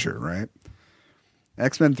the future, right?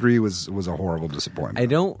 X-Men 3 was a horrible disappointment. I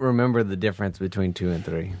don't remember the difference between 2 and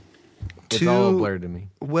 3. It's all blurred to me.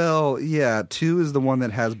 Well, yeah, 2 is the one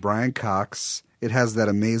that has Brian Cox. It has that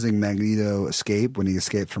amazing Magneto escape when he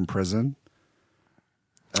escaped from prison.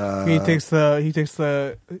 He takes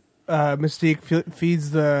the Mystique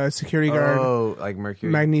feeds the security guard. Oh, like mercury,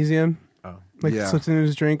 magnesium. Oh, slips in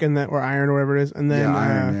his drink or iron or whatever it is, and then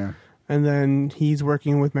iron, and then he's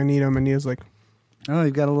working with Magneto. Magneto's like, "Oh,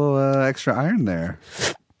 you've got a little extra iron there."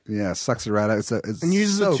 Yeah, sucks it right out. It's and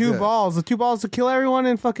uses the two balls to kill everyone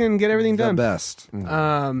and fucking get everything done. The best.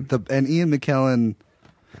 And Ian McKellen,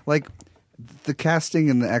 like the casting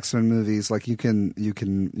in the X-Men movies, like you can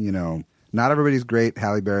not everybody's great.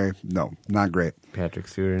 Halle Berry, no, not great. Patrick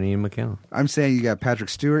Stewart and Ian McKellen. I'm saying you got Patrick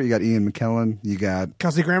Stewart, you got Ian McKellen, you got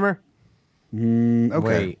Kelsey Grammer. Okay,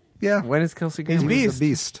 Wait, yeah. When is Kelsey Grammer? He was the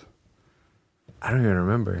Beast. I don't even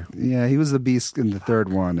remember. Yeah, he was the Beast in the third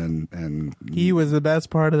one, and he was the best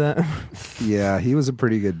part of that. Yeah, he was a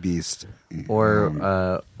pretty good Beast.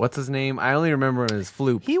 Or what's his name? I only remember him as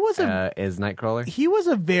Floop. He was as Nightcrawler. He was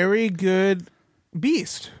a very good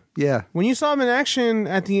Beast. Yeah. When you saw him in action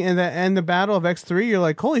at the end of Battle of X3, you're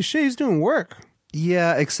like, holy shit, he's doing work.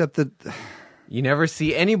 Yeah, except that you never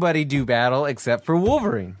see anybody do battle except for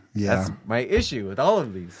Wolverine. Yeah. That's my issue with all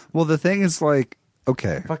of these. Well, the thing is like,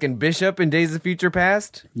 okay. Fucking Bishop in Days of Future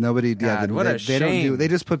Past? Nobody, God, what a shame. Don't they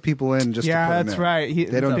just put people in just to put them that's in. right.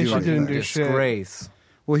 They don't do Bishop anything. didn't do shit. Disgrace.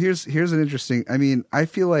 Well, here's an interesting, I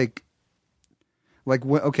feel like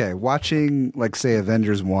watching, like, say,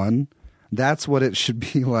 Avengers 1, that's what it should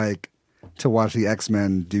be like to watch the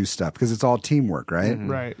X-Men do stuff, because it's all teamwork, right?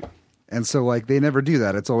 Mm-hmm. Right. And so, like, they never do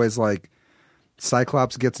that. It's always like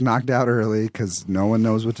Cyclops gets knocked out early because no one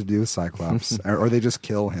knows what to do with Cyclops, or they just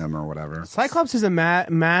kill him or whatever. Cyclops is a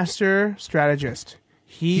master strategist.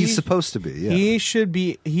 He's supposed to be. Yeah. He should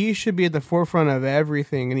be at the forefront of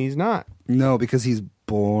everything, and he's not. No, because he's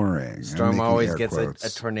boring. Storm always gets a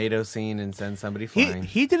tornado scene and sends somebody flying.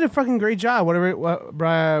 He did a fucking great job.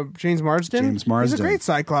 James Marsden? James Marsden. He's a great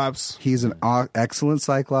Cyclops. He's an excellent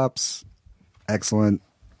Cyclops, excellent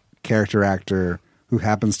character actor who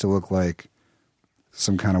happens to look like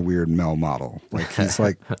some kind of weird Mel model. Like, he's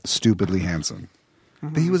like stupidly handsome.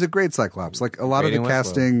 Mm-hmm. But he was a great Cyclops. Like, a lot of the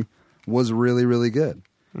casting was really, really good.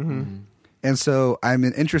 Mm-hmm. And so I'm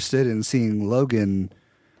interested in seeing Logan.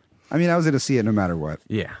 I mean, I was going to see it no matter what.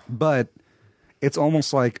 Yeah. But it's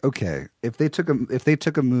almost like, okay, if they took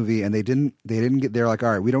a movie and they didn't get, they're like,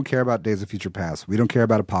 all right, we don't care about Days of Future Past. We don't care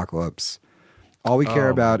about Apocalypse. All we care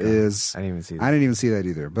about is I didn't even see that. I didn't even see that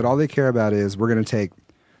either. But all they care about is we're going to take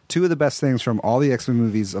two of the best things from all the X-Men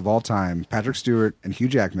movies of all time, Patrick Stewart and Hugh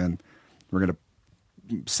Jackman. We're going to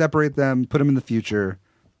separate them, put them in the future,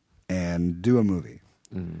 and do a movie.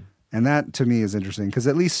 Mm. And that, to me, is interesting because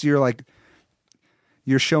at least you're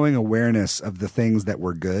showing awareness of the things that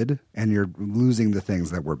were good and you're losing the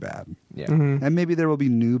things that were bad. Yeah. Mm-hmm. And maybe there will be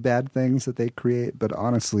new bad things that they create, but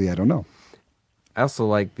honestly, I don't know. I also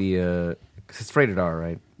like the... 'cause it's rated R,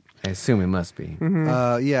 right? I assume it must be. Mm-hmm.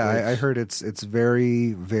 I heard it's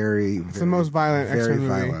very, very, it's the most violent very X-Men movie.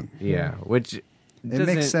 violent. Yeah, which... It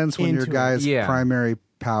makes sense when your guy's primary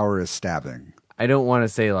power is stabbing. I don't want to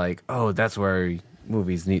say like, oh, that's where these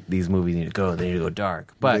movies need to go. They need to go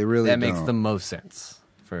dark. But They really that makes don't. the most sense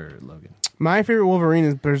for Logan. My favorite Wolverine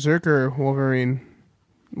is Berserker Wolverine.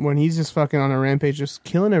 when he's just fucking on a rampage, just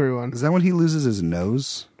killing everyone. Is that when he loses his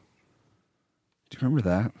nose? Do you remember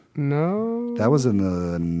that? No. That was in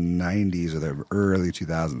the 90s or the early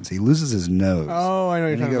 2000s. He loses his nose. Oh, I know what you're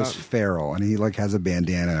and talking he goes about. feral, and he like has a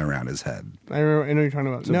bandana around his head. I know what you're talking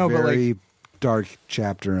about. It's a no, but very like dark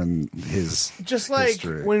chapter in his just like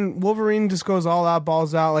history. when Wolverine just goes all out,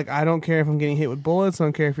 balls out. Like I don't care if I'm getting hit with bullets. I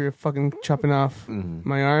don't care if you're fucking chopping off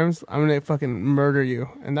my arms. I'm gonna fucking murder you,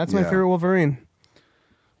 and that's my Yeah. favorite Wolverine.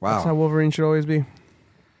 Wow. That's how Wolverine should always be.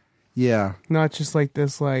 Yeah. Not just like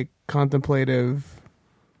this like contemplative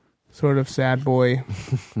sort of sad boy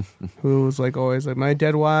who was like always like my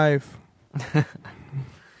dead wife.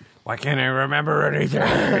 Why can't I remember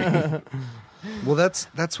anything? Well, that's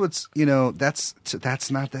what's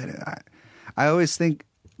that's not that. I always think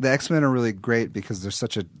the X-Men are really great because they're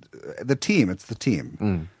such the team. It's the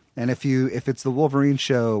team, and if it's the Wolverine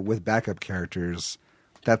show with backup characters,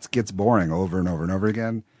 that gets boring over and over and over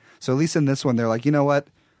again. So at least in this one, they're like, you know what?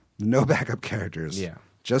 No backup characters. Yeah,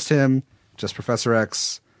 just him, just Professor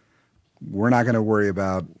X. We're not going to worry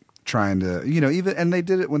about trying to, even, and they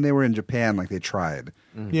did it when they were in Japan, like they tried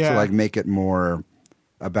to like make it more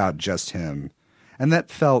about just him. And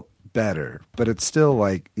that felt better, but it's still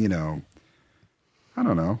like, I don't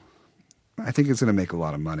know. I think it's going to make a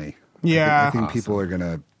lot of money. Yeah. I think people are going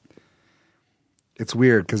to, it's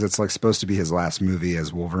weird because it's like supposed to be his last movie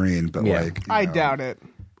as Wolverine, but like, I doubt it.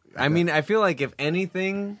 I mean, I feel like if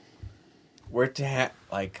anything were to have,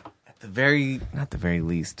 like, not the very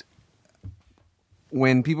least,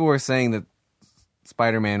 when people were saying that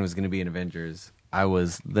Spider-Man was going to be in Avengers, I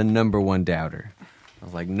was the number one doubter. I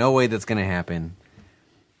was like, no way that's going to happen.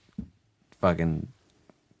 Fucking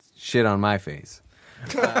shit on my face.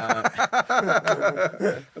 Sorry,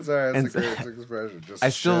 that's a great expression.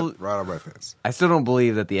 Just shit right on my face. I still don't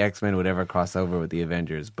believe that the X-Men would ever cross over with the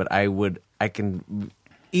Avengers, but I can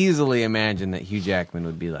easily imagine that Hugh Jackman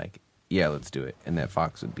would be like, yeah, let's do it, and that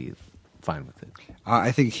Fox would be fine with it.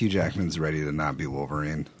 I think Hugh Jackman's ready to not be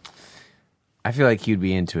Wolverine. I feel like he'd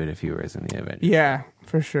be into it if he was in the Avengers. Yeah,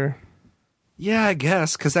 for sure. Yeah, I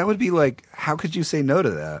guess, because that would be like, how could you say no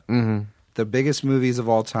to that? Mm-hmm. The biggest movies of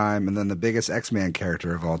all time, and then the biggest X-Man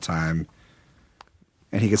character of all time,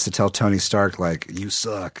 and he gets to tell Tony Stark, like, you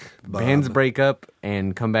suck, bub. Bands break up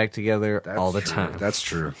and come back together all the time. That's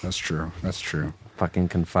true. Fucking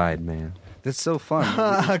Confide, man. That's so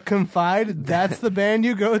fun. Confide? That's the band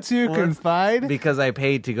you go to? Confide? Because I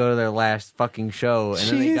paid to go to their last fucking show, and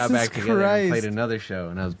then they got back together and played another show,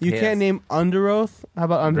 and I was pissed. You can't name Under Oath? How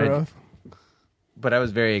about Under Oath? But I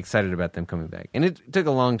was very excited about them coming back. And it took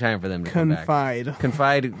a long time for them to come back.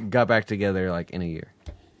 Confide got back together like in a year.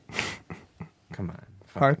 Come on.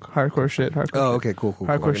 Hardcore shit. Oh, okay, cool.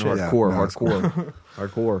 Hardcore shit.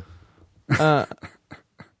 Hardcore.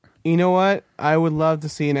 You know what? I would love to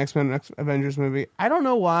see an X-Men Avengers movie. I don't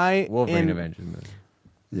know why. Wolverine Avengers movie.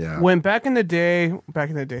 Yeah. When back in the day,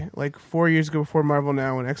 like 4 years ago before Marvel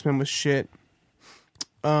now, when X-Men was shit,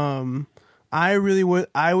 I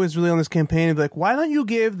was really on this campaign of like, why don't you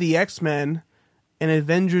give the X-Men an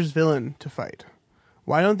Avengers villain to fight?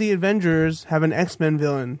 Why don't the Avengers have an X-Men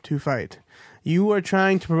villain to fight? You are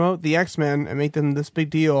trying to promote the X-Men and make them this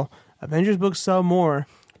big deal. Avengers books sell more.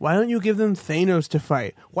 Why don't you give them Thanos to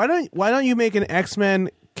fight? Why don't you make an X-Men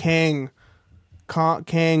Kang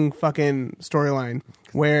fucking storyline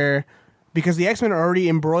where, because the X-Men are already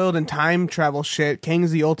embroiled in time travel shit, Kang's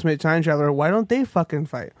the ultimate time traveler, why don't they fucking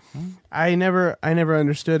fight? I never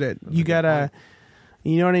understood it. You gotta,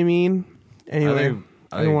 you know what I mean? Anyway,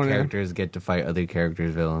 other characters get to fight other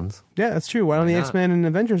characters' villains. Yeah, that's true. Why don't the X-Men and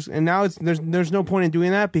Avengers? And now there's no point in doing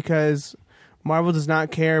that because Marvel does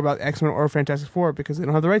not care about X-Men or Fantastic Four because they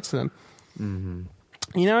don't have the rights to them. Mm-hmm.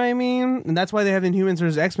 You know what I mean? And that's why they have Inhumans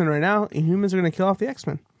versus X-Men right now. Inhumans are going to kill off the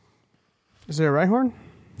X-Men. Is there a right horn?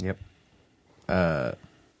 Yep.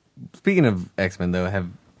 Speaking of X-Men, though, have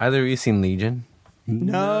either of you seen Legion?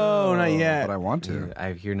 No, not yet. But I want to.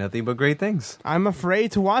 I hear nothing but great things. I'm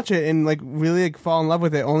afraid to watch it and like really like fall in love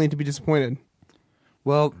with it, only to be disappointed.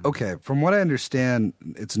 Well, okay. From what I understand,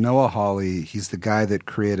 it's Noah Hawley. He's the guy that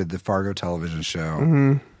created the Fargo television show,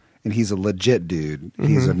 and he's a legit dude.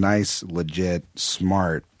 He's a nice, legit,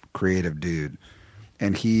 smart, creative dude,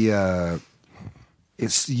 and he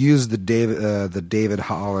it's used the David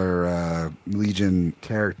Haller Legion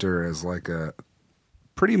character as like a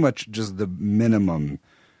pretty much just the minimum.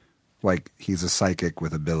 Like he's a psychic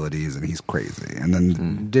with abilities and he's crazy, and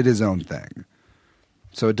then did his own thing.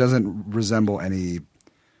 So it doesn't resemble any.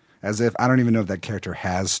 As if, I don't even know if that character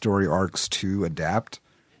has story arcs to adapt.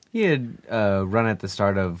 He had run at the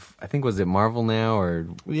start of, I think, was it Marvel now or?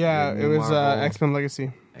 Yeah, it was X-Men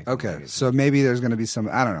Legacy. Okay, so maybe there's going to be some.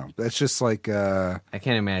 I don't know. It's just like. I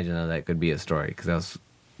can't imagine though that could be a story because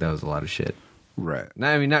that was a lot of shit. Right.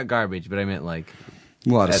 Not garbage, but I meant like a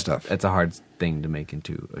lot of stuff. That's a hard thing to make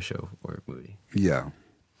into a show or a movie. Yeah.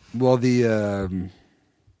 Well,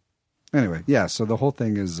 anyway, yeah. So the whole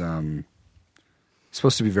thing is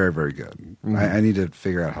supposed to be very, very good. Mm-hmm. I need to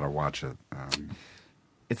figure out how to watch it.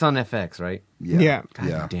 It's on FX, right? Yeah.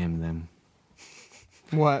 God damn them.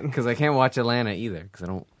 What? Because I can't watch Atlanta either. Because I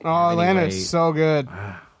don't. Oh, Atlanta is so good.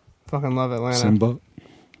 Fucking love Atlanta.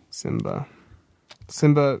 Simba.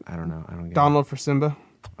 I don't know. I don't get Donald for Simba.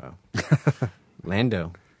 Wow.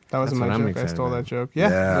 Lando. That wasn't That's my what I'm joke. I excited stole about. that joke.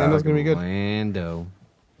 Yeah, Lando's gonna be good. Lando.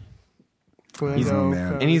 He's a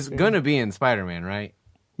man. And he's gonna be in Spider-Man, right?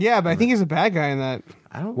 Yeah, but I think he's a bad guy in that.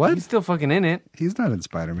 I don't. What? He's still fucking in it. He's not in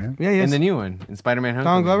Spider-Man. Yeah, he is. In the new one, in Spider-Man: Donald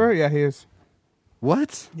Homecoming. Glover? Yeah, he is.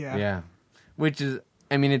 What? Yeah. Yeah. Which is,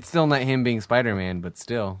 I mean, it's still not him being Spider-Man, but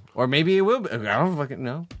still, or maybe it will be. I don't fucking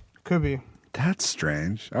know. Could be. That's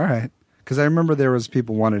strange. All right. Because I remember there was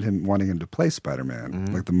people wanting him to play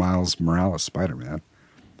Spider-Man, like the Miles Morales Spider-Man.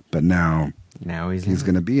 But now he's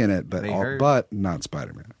going to be in it, but not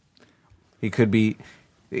Spider-Man. He could be.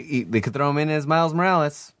 They could throw him in as Miles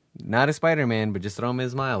Morales, not as Spider-Man, but just throw him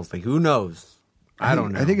as Miles. Like, who knows? I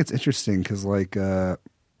don't know. I think it's interesting because, like, so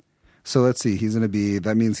let's see. He's going to be.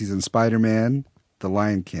 That means he's in Spider-Man, The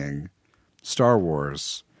Lion King, Star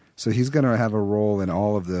Wars. So he's going to have a role in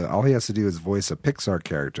all of the. All he has to do is voice a Pixar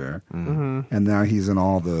character, and now he's in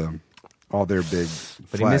all their big. But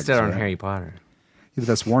flags, he missed out on right? Harry Potter. Yeah, but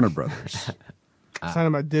that's Warner Brothers. It's talking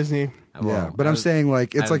about Disney. Yeah, but I'm saying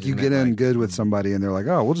like it's I like you was get in like- good with somebody, and they're like,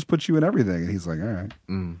 "Oh, we'll just put you in everything," and he's like, "All right,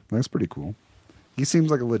 that's pretty cool." He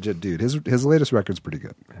seems like a legit dude. His latest record's pretty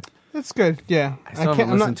good. It's good. Yeah, I still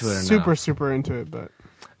haven't I'm not listened to it enough. super into it, but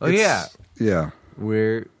Oh yeah, Yeah,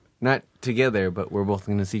 we're not together, but we're both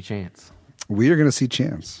going to see Chance. we are going to see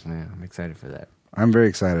Chance. Yeah, I'm excited for that. I'm very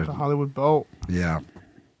excited. the Hollywood Bowl. Yeah.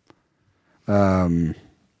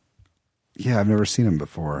 Yeah, I've never seen him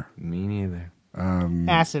before. Me neither.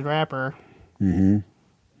 Acid rapper.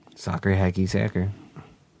 Soccer hacky sacker.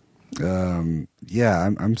 Yeah,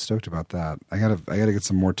 I'm stoked about that. I gotta get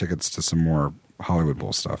some more tickets to some more Hollywood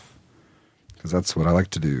Bowl stuff because that's what I like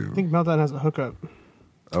to do. I think Meltdown has a hookup.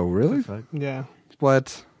 Oh, really? Fuck. Yeah,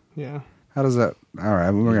 What? yeah. How does that? All right,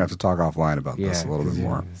 we're gonna have to talk offline about Yeah, this a little bit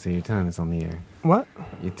more. So you're telling us on the air. What?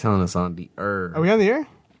 You're telling us on the air. Are we on the air?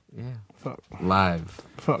 Yeah. Fuck. Live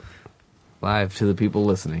to the people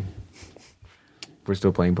listening. We're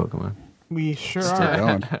still playing Pokemon. We sure Still are.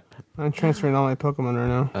 going. I'm transferring all my Pokemon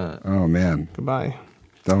right now. Oh man, Goodbye.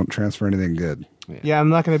 don't transfer anything good, Yeah, I'm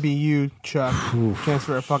not gonna be you, Chuck.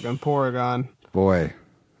 Transfer a fucking Porygon. boy.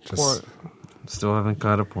 Just Still haven't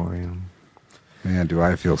caught a Porium. man, do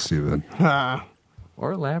I feel stupid?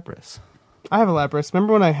 Or a Lapras. I have a Lapras.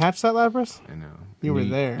 Remember when I hatched that Lapras? I know. You were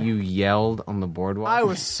there. You yelled on the boardwalk. I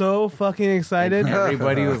was so fucking excited.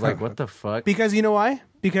 Everybody was like, what the fuck? Because you know why?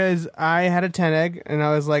 Because I had a 10 egg, and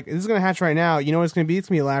I was like, this is going to hatch right now. You know what it's going to be? It's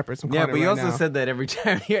going to be a Lapras. I'm Yeah, calling but it you right also now. said that every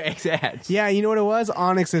time your ex hatched. Yeah, you know what it was?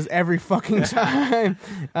 Onyxes every fucking time.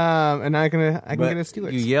 And I can get a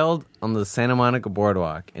Steelix. You yelled on the Santa Monica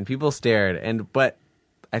boardwalk, and people stared. But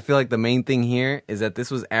I feel like the main thing here is that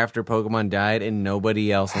this was after Pokemon died, and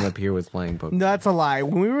nobody else on the pier was playing Pokemon. No, that's a lie.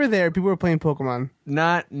 When we were there, people were playing Pokemon.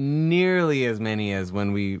 Not nearly as many as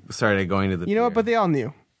when we started going to the You know what? pier. But they all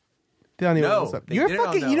knew. They all knew No, what was up. they You're didn't all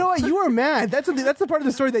fucking. know. You know what? You were mad. That's the part of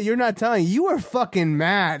the story that you're not telling. You were fucking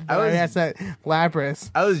mad. That I asked that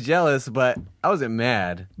Lapras. I was jealous, but I wasn't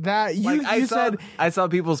mad. That you Like, you said. I saw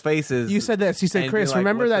people's faces. You said this. You said, and Chris, be like,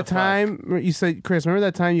 remember what that the fuck? time? You said, Chris, remember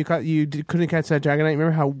that time couldn't catch that Dragonite?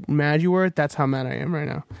 Remember how mad you were? That's how mad I am right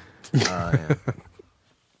now. Yeah.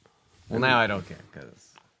 Well, now I don't care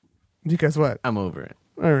Because what? I'm over it.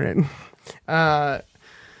 All right.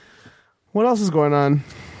 What else is going on?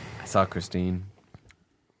 I saw Christine.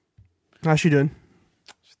 How's she doing?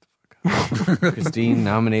 Christine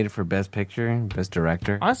nominated for Best Picture, Best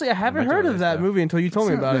Director. Honestly, I haven't A bunch of heard other of that stuff. movie until you told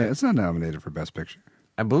me about it. It's not nominated for Best Picture.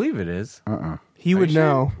 I believe it is. He would Are you sure?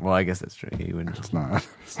 know. Well, I guess that's true. He would know. It's not.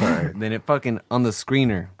 Sorry. Then it fucking on the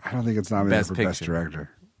screener. I don't think it's nominated Best for Best Picture. Director.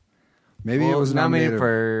 Maybe Well, it was nominated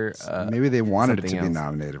nominated for. maybe they wanted it to something be else.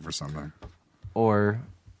 nominated for something. Or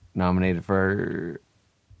nominated for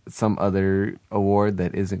some other award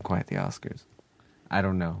that isn't quite the Oscars. I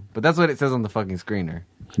don't know, but that's what it says on the fucking screener.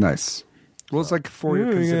 Nice. Well, it's like for your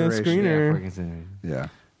Ooh, you got a consideration. screener. Yeah, for consideration. Yeah.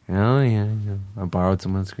 Oh yeah, yeah. I borrowed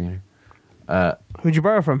someone's screener. Who'd you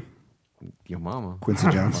borrow from? Your mama, Quincy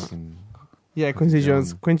Jones. Fucking- Yeah, Quincy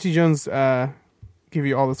Jones. Quincy Jones give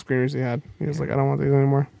you all the screeners he had. He was like, I don't want these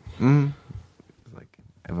anymore. Mhm. Like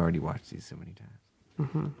I've already watched these so many times.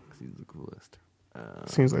 Mm-hmm. 'Cause he's the coolest.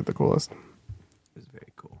 Seems like the coolest. It was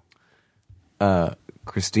very cool.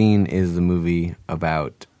 Christine is the movie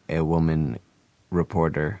about a woman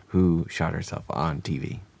reporter who shot herself on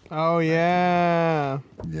TV. Oh, yeah.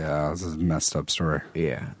 Yeah, this is a messed up story.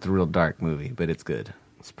 Yeah, it's a real dark movie, but it's good.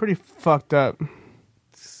 It's pretty fucked up.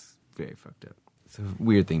 It's very fucked up. It's a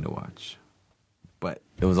weird thing to watch. But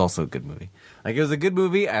it was also a good movie. Like, it was a good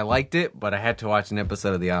movie. I liked it, but I had to watch an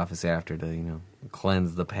episode of The Office after to,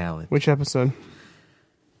 cleanse the palate. Which episode?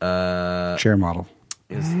 Chair model.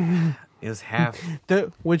 It was half.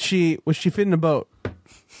 Would she fit in a boat?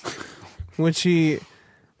 Would she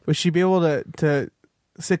be able to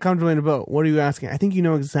sit comfortably in a boat? What are you asking? I think you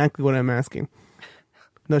know exactly what I'm asking.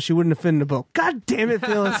 No, she wouldn't have fit in a boat. God damn it,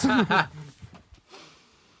 Phyllis.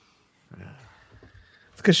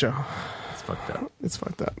 It's a good show. It's fucked up. It's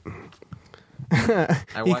fucked up.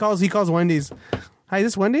 He calls Wendy's. Hi, is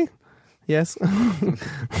this Wendy? Yes.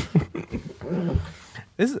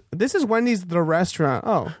 This is Wendy's the restaurant.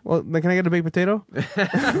 Oh, well, then can I get a baked potato?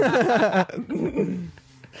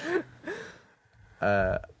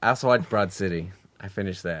 I also watched Broad City. I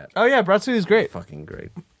finished that. Oh yeah, Broad City is great. Fucking great.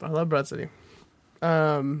 I love Broad City.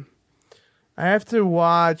 I have to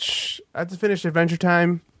finish Adventure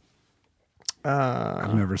Time.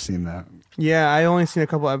 I've never seen that. Yeah, I only seen a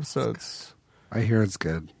couple episodes. I hear it's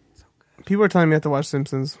good. People are telling me I have to watch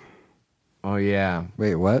Simpsons. Oh yeah.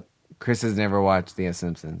 Wait, what? Chris has never watched The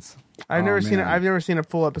Simpsons. I've never seen it. man. I've never seen a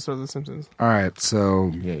full episode of The Simpsons. All right,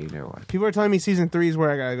 so Yeah, you never watched. People are telling me season 3 is where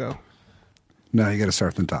I gotta go. no, you got to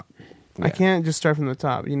start from the top. I can't just start from the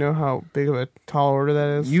top. You know how big of a tall order that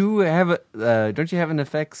is? You have don't you have an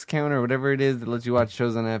FX count or whatever it is that lets you watch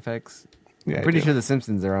shows on FX? Yeah, I'm pretty sure The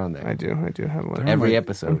Simpsons are on there. I do have one. Every I'm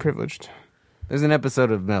episode. privileged. There's an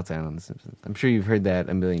episode of Meltdown on The Simpsons. I'm sure you've heard that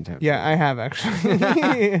a million times. Yeah, I have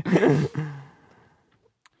actually.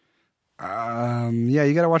 Yeah,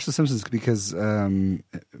 you got to watch The Simpsons because When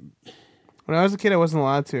I was a kid, I wasn't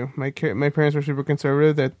allowed to. My parents were super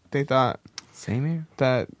conservative. That they thought Same here.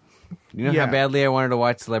 that. You know Yeah. how badly I wanted to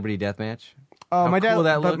watch Celebrity Deathmatch? Oh, How my dad. cool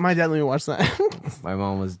that But looked? my dad let me watch that. My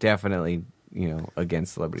mom was definitely,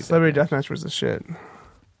 against Celebrity Celebrity Deathmatch. Deathmatch was the shit,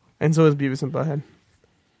 and so was Beavis and Butthead.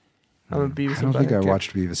 I'm a Beavis I don't and Butthead think I kid.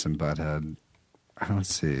 watched Beavis and Butthead.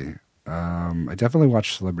 Let's see. I definitely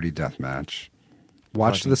watched Celebrity Deathmatch.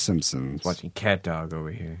 Watched The Simpsons. Watching Cat Dog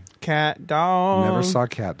over here. Cat Dog. Never saw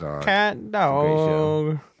Cat Dog. Cat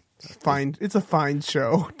Dog. It's fine. It's a fine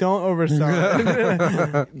show. Don't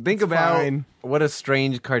oversell it. Think about fine. what a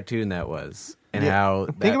strange cartoon that was. And Yeah. how...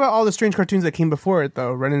 Think about all the strange cartoons that came before it,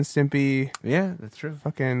 though. Ren and Stimpy, Yeah, that's true.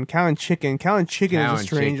 fucking Cow and Chicken. Cow and Chicken Cow is a and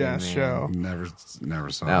strange Chicken, ass man. show. Never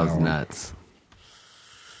saw That was one. nuts.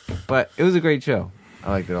 But it was a great show.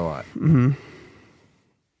 I liked it a lot.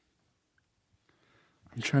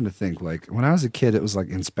 I'm trying to think. Like when I was a kid, it was like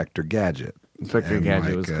Inspector Gadget. Inspector and Gadget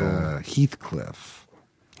like, was cool. Heathcliff.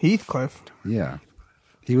 Heathcliff. Yeah,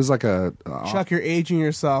 he was like a Chuck, you're aging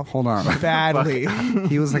yourself Hold on. badly.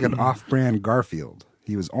 He was like an off-brand Garfield.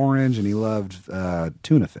 He was orange and he loved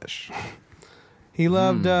tuna fish. He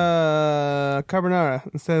loved carbonara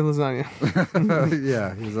instead of lasagna.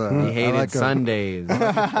 Yeah, he's He hated Sundays.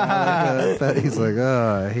 He's like,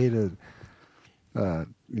 oh, I hated. I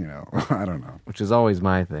don't know Which is always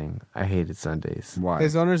my thing. I hated Sundays. why.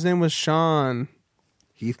 His owner's name was Sean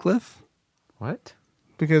Heathcliff? What?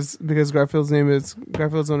 because Garfield's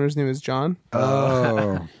owner's name is John.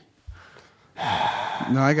 Oh.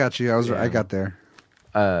 No, I got you. I got there.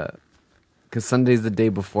 Because Sunday's the day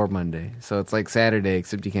before Monday. So it's like Saturday,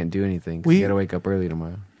 except you can't do anything. 'Cause We- you got to wake up early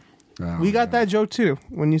tomorrow. Oh, We got that joke too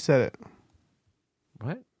when you said it.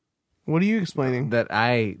 What? What are you explaining? That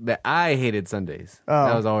I hated Sundays. Oh.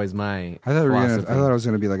 That was always my I thought philosophy. I was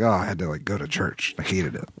gonna be like, oh, I had to like go to church. I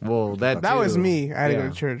hated it. Well, that That was too. me. I had to go Yeah.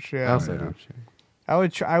 to church. I Yeah, also did. I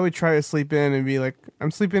would try to sleep in and be like,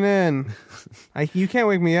 I'm sleeping in. You can't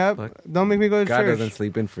wake me up. Look, Don't make me go to God church. doesn't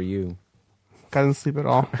sleep in for you. God doesn't sleep at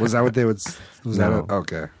all. Was that what they would? Was that No. it?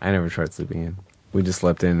 Okay. I never tried sleeping in. We just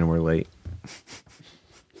slept in and we're late.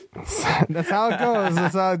 That's how it goes.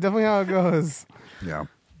 That's definitely how it goes. Yeah.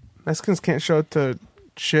 Mexicans can't show up to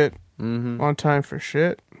shit Mm-hmm. on time for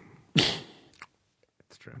shit.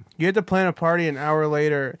 That's true. You have to plan a party an hour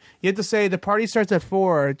later. You have to say the party starts at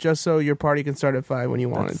 4 just so your party can start at 5 when you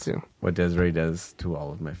want That's it to. what Desiree does to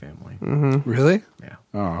all of my family. Really? Yeah,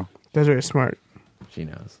 Oh. That's very smart. she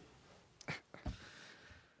knows.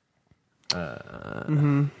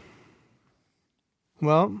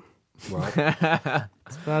 Well, Well.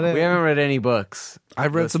 That's about it. We haven't read any books.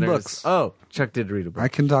 I've read some listeners. books. Oh, Chuck did read a book. I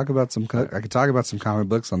can talk about some comic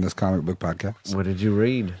books on this comic book podcast. What did you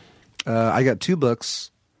read? I got 2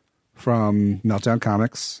 books from Meltdown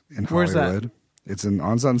Comics in Where's Hollywood. that? It's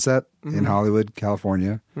on Sunset in Hollywood,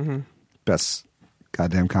 California. Best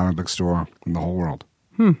goddamn comic book store in the whole world.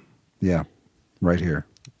 Yeah, right here.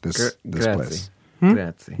 This place.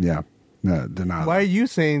 Grazie. Yeah. No, denial. Why are you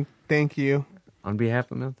saying thank you? On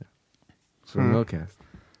behalf of Meltdown. For Millcast.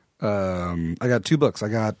 I got 2 books. I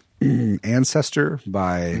got Ancestor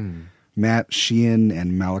by Matt Sheehan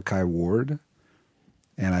and Malachi Ward.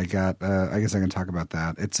 And I got, I guess I can talk about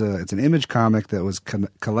that. It's an Image comic that was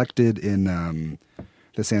collected in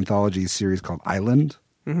this anthology series called Island.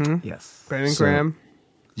 Yes. Brandon Graham.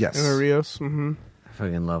 Yes. Emma Rios. I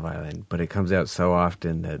fucking love Island, but it comes out so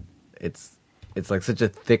often that it's like such a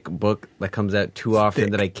thick book that comes out too often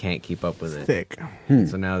thick. that I can't keep up with it. Thick.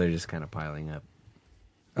 So now they're just kind of piling up.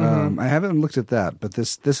 I haven't looked at that, but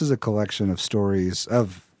this is a collection of stories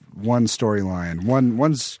of one storyline,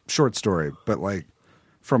 one's short story, but like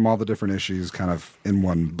from all the different issues, kind of in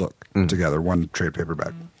one book together, one trade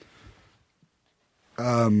paperback.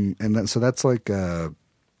 So that's like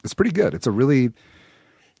it's pretty good. It's a really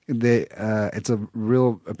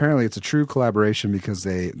apparently it's a true collaboration because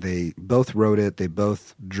they both wrote it, they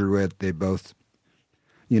both drew it, they both.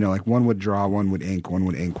 Like one would draw, one would ink, one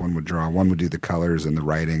would draw, one would do the colors and the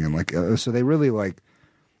writing, and so they really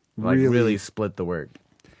really split the work.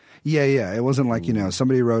 Yeah. It wasn't like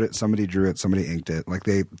somebody wrote it, somebody drew it, somebody inked it. Like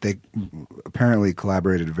they apparently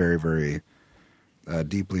collaborated very, very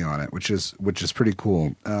deeply on it, which is pretty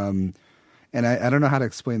cool. And I don't know how to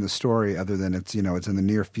explain the story other than it's in the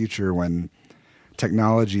near future when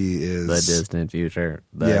technology is The distant future.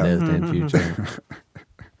 Distant future.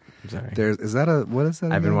 I'm sorry. What is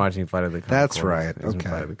that? I've been watching Flight of the Conchords. That's right. There's Okay.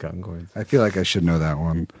 Flight of the Conchords. I feel like I should know that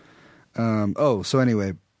one. So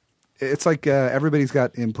anyway, it's like everybody's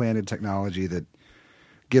got implanted technology that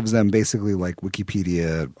gives them basically like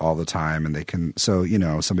Wikipedia all the time, and they can. So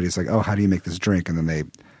somebody's like, "Oh, how do you make this drink?" And then they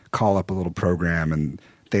call up a little program, and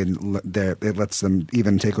it lets them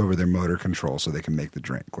even take over their motor control, so they can make the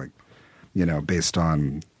drink, like based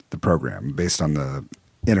on the program, based on the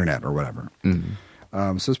internet or whatever.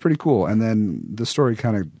 So it's pretty cool. And then the story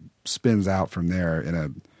kind of spins out from there in a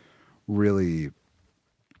really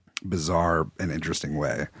bizarre and interesting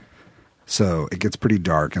way. So it gets pretty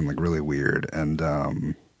dark and like really weird,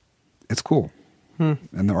 and it's cool. And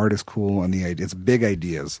the art is cool, and it's big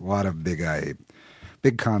ideas, a lot of big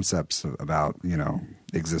concepts about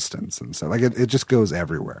existence and stuff. Like it just goes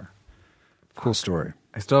everywhere. Cool story.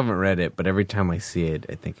 I still haven't read it, but every time I see it,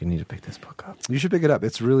 I think I need to pick this book up. You should pick it up.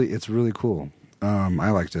 It's really cool. I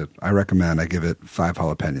liked it. I recommend. I give it 5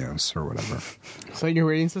 jalapenos or whatever. Is that your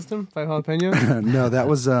rating system? 5 jalapenos? No, that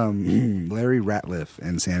was Larry Ratliff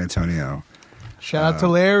in San Antonio. Shout out to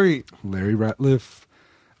Larry. Larry Ratliff.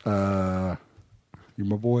 You're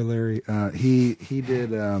my boy, Larry. He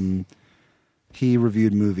did. He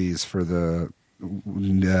reviewed movies for the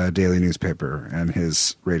daily newspaper, and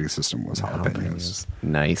his rating system was jalapenos.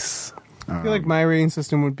 Nice. I feel like my rating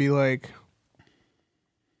system would be like,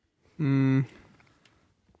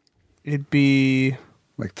 it'd be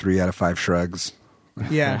like 3 out of 5 shrugs.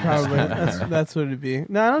 Yeah, probably. That's what it'd be.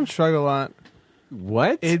 No, I don't shrug a lot.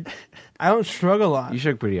 What? I don't shrug a lot. You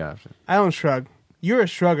shrug pretty often. I don't shrug. You're a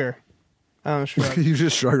shrugger. I don't shrug. You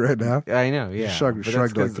just shrug right now? I know, yeah. Shrugged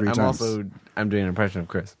like 3 times. I'm doing an impression of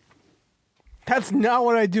Chris. That's not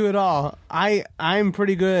what I do at all. I'm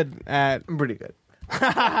pretty good at. I'm pretty good.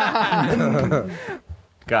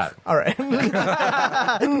 Got it. All right.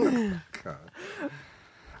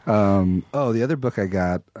 The other book I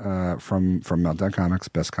got from Meltdown Comics,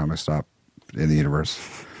 best comic stop in the universe,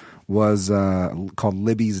 was called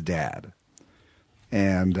Libby's Dad.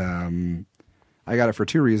 And I got it for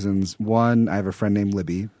 2 reasons. One, I have a friend named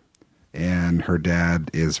Libby, and her dad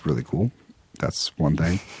is really cool. That's one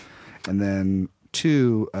thing. And then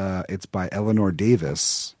 2, it's by Eleanor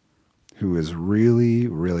Davis, who is really,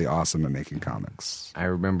 really awesome at making comics. I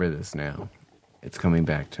remember this now. It's coming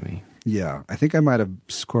back to me. Yeah, I think I might have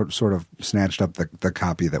sort of snatched up the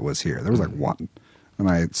copy that was here. There was like 1, and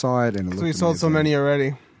I saw it, and it looked We sold so amazing. many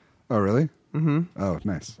already. Oh, really? Mm-hmm. Oh,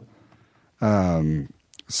 nice.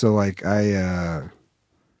 So like I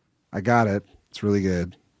got it. It's really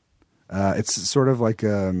good. It's sort of like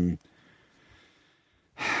I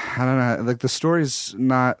don't know. Like the story's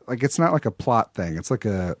not like it's not like a plot thing. It's like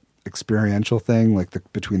a experiential thing. Like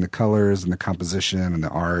between the colors and the composition and the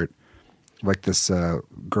art. Like this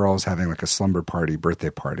girl's having like a slumber party, birthday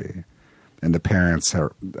party, and the parents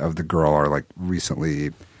of the girl are like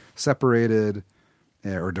recently separated,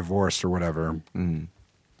 or divorced or whatever. Mm.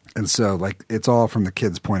 And so, like, it's all from the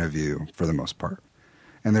kid's point of view for the most part.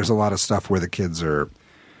 And there's a lot of stuff where the kids are,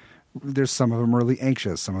 there's some of them are really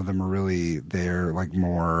anxious. Some of them are they're like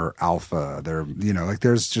more alpha. They're, like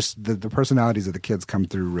there's just the personalities of the kids come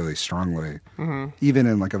through really strongly, even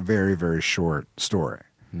in like a very, very short story.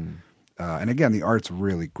 Mm. And again, the art's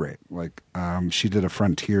really great. Like, she did a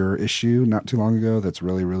Frontier issue not too long ago that's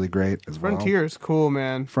really, really great as well. Frontier is cool,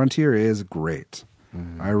 man. Frontier is great.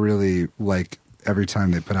 I really like every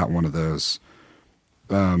time they put out one of those.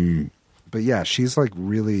 But yeah, she's like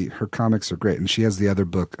really, her comics are great. And she has the other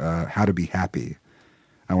book, How to Be Happy.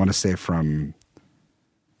 I want to say from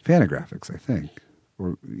Fantagraphics, I think.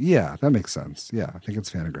 Or yeah, that makes sense. Yeah, I think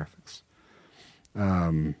it's Fantagraphics.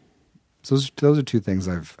 So those are two things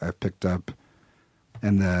I've picked up.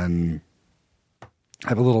 And then I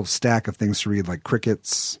have a little stack of things to read, like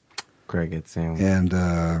Crickets. Crickets, yeah.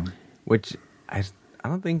 And which I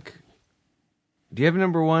don't think. Do you have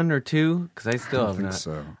number 1 or 2? Because I still have not.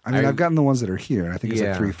 So I mean, I've gotten the ones that are here, and I think it's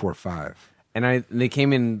like 3, 4, 5. And they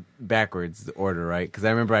came in backwards, the order, right? Because I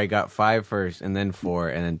remember I got 5 first, and then 4,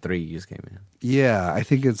 and then 3 just came in. Yeah, I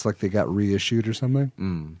think it's like they got reissued or something.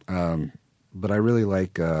 But I really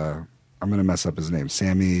like. I'm going to mess up his name.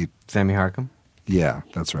 Sammy Harcum? Yeah,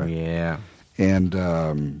 that's right. Yeah. And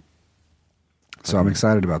so I'm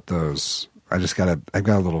excited about those. I've got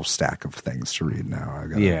a little stack of things to read now. I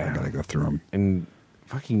gotta go through them. And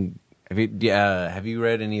fucking, have you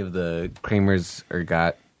read any of the Kramer's or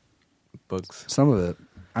Gott books? Some of it.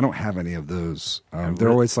 I don't have any of those. They're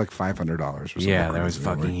always like $500 or something. Yeah, they're always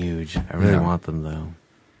fucking huge. I really want them though.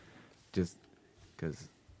 Just because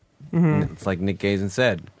it's like Nick Gazin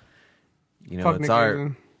said. Fuck it's Nick art.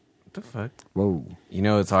 Gazin. What the fuck? Whoa.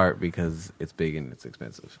 It's art because it's big and it's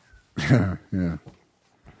expensive. Yeah.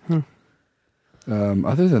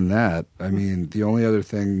 Other than that, I mean, the only other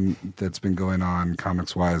thing that's been going on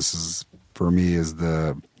comics-wise for me is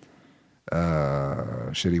the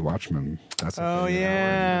Shitty Watchmen. That's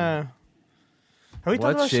yeah. Have we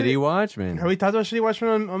talked about Shitty Watchmen? Have we talked about Shitty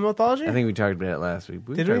Watchmen on Mythology? I think we talked about it last week.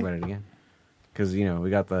 We can talk about it again. Because we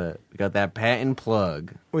got that patent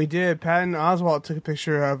plug. We did. Patton Oswalt took a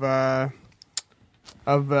picture of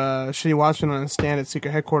Shitty Watchmen on a stand at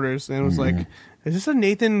Secret Headquarters, and it was like, "Is this a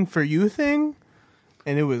Nathan for you thing?"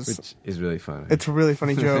 And it was, which is really funny. It's a really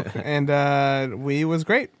funny joke, and it was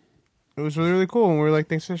great. It was really, really cool, and we were like,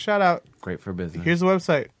 "Thanks for the shout out." Great for business. Here's the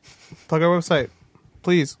website. Plug our website,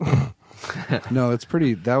 please. No, it's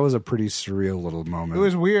pretty. That was a pretty surreal little moment. It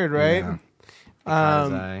was weird, right?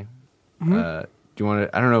 Yeah. Do you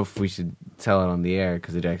want to? I don't know if we should tell it on the air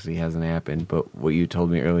because it actually hasn't happened. But what you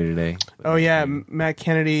told me earlier today. Oh yeah, Matt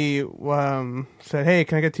Kennedy said, "Hey,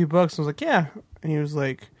 can I get 2 books?" I was like, "Yeah," and he was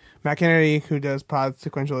like, Matt Kennedy, who does Pod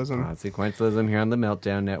Sequentialism. Sequentialism here on the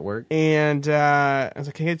Meltdown Network. And I was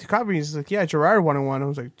like, "Can I get 2 copies?" He's like, "Yeah, Gerard 101." I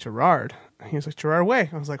was like, "Gerard?" He was like, "Gerard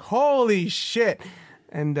Way." I was like, "Holy shit!"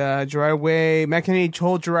 And Gerard Way, Matt Kennedy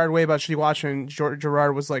told Gerard Way about Shitty Watchmen.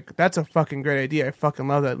 Gerard was like, "That's a fucking great idea. I fucking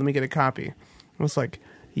love that. Let me get a copy." I was like,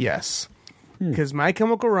 yes. Because My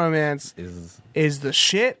Chemical Romance is the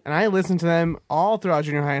shit, and I listened to them all throughout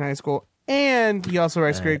junior high and high school. And he also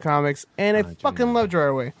writes great comics, and I fucking love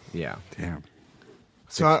Gerard Way. Yeah. Damn.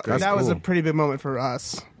 So that was a pretty big moment for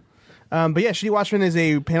us. But yeah, Shitty Watchmen is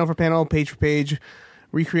a panel for panel, page for page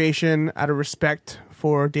recreation out of respect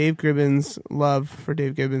for Dave Gibbons, love for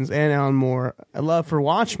Dave Gibbons and Alan Moore, a love for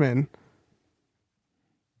Watchmen.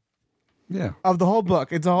 Yeah. Of the whole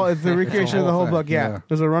book. It's the recreation of the whole book. Yeah.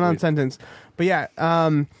 There's a run-on sentence. But yeah,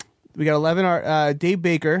 we got 11 art. Dave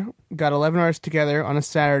Baker got 11 artists together on a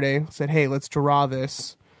Saturday. Said, "Hey, let's draw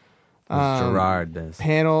this." Gerard this.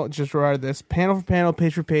 Gerard this. Panel for panel,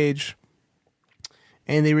 page for page.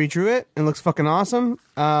 And they redrew it, and it looks fucking awesome.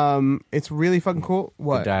 It's really fucking cool.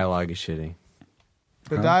 What? The dialogue is shitty.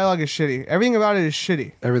 The dialogue is shitty. Everything about it is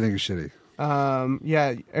shitty. Everything is shitty.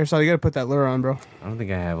 Yeah, Aristole, you gotta put that lure on, bro. I don't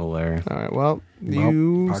think I have a lure. All right, well,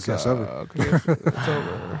 you podcast over. It's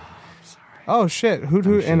over. Sorry. Oh shit! Hoot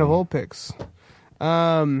hoot and of old picks.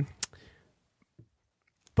 But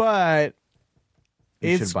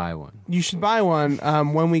you should buy one. You should buy one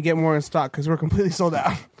when we get more in stock because we're completely sold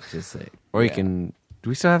out. Just say, or you can. Do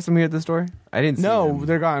we still have some here at the store? I didn't see them.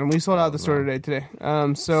 They're gone. We sold out at the store today.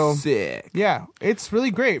 So sick. Yeah, it's really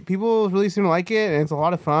great. People really seem to like it, and it's a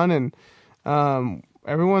lot of fun. And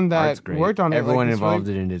everyone that worked on it, everyone involved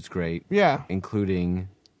in it is great. Yeah, including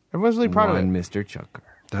everyone's really proud of it. Mr. Chuck Kerr.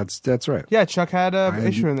 That's right. Yeah, Chuck had an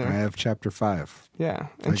issue in there. I have chapter 5. Yeah,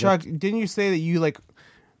 and Chuck, didn't you say that you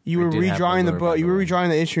were redrawing the book? You were redrawing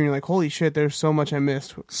the issue, and you're like, "Holy shit, there's so much I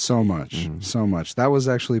missed." So much, so much. That was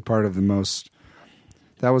actually part of the most.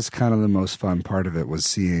 that was kind of the most fun part of it, was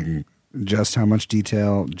seeing just how much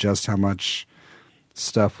detail, just how much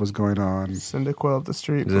stuff was going on. Cyndaquil up the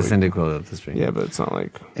street. There's a Cyndaquil up the street. Yeah, but it's not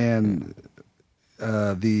like... And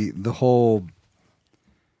the whole,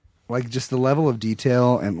 like, just the level of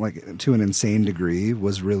detail and, like, to an insane degree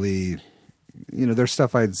was really, you know, there's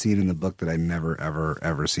stuff I'd seen in the book that I'd never, ever,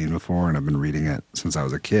 ever seen before, and I've been reading it since I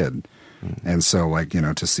was a kid. And so, like, you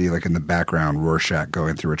know, to see, like, in the background Rorschach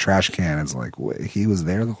going through a trash can, it's like, wait, he was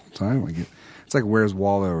there the whole time? Like, it's like Where's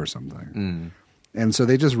Waldo or something. And so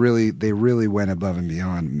they really went above and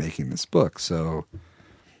beyond making this book. So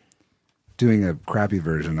doing a crappy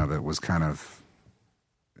version of it was kind of,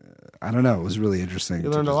 I don't know, it was really interesting. You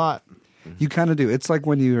learned a lot. You kind of do. It's like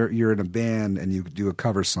when you're in a band and you do a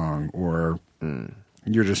cover song, or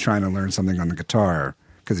you're just trying to learn something on the guitar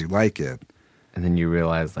because you like it. And then you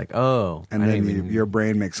realize, like, oh. And then your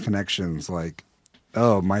brain makes connections like,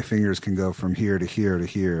 oh, my fingers can go from here to here to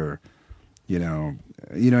here. You know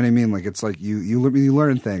what I mean? Like, it's like you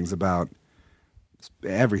learn things about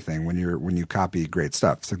everything when you copy great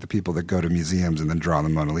stuff. It's like the people that go to museums and then draw the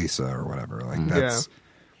Mona Lisa or whatever. Like,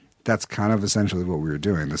 that's kind of essentially what we were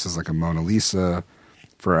doing. This is like a Mona Lisa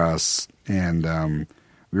for us, and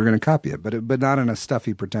we were going to copy it, but not in a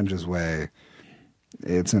stuffy, pretentious way.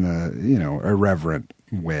 It's in a, you know, irreverent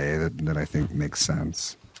way that I think makes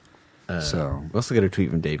sense. So we also got a tweet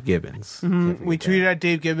from Dave Gibbons. We tweeted at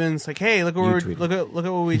Dave Gibbons like, "Hey, look at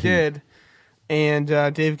what we did," and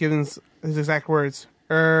Dave Gibbons, his exact words,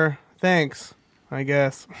 thanks, I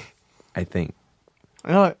guess. I think.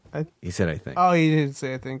 I know it. He said, "I think." Oh, he did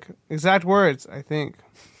say, "I think." Exact words, I think.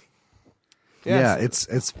 Yes.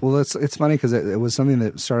 Yeah, it's funny because it was something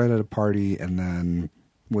that started at a party and then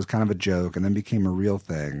was kind of a joke and then became a real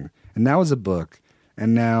thing, and now is a book.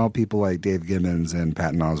 And now people like Dave Gibbons and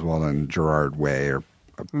Patton Oswalt and Gerard Way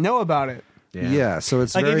know about it. Yeah, so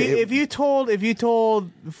it's like very... if you told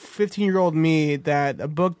 15-year-old me that a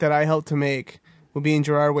book that I helped to make would be in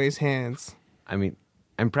Gerard Way's hands. I mean,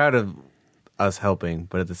 I'm proud of us helping,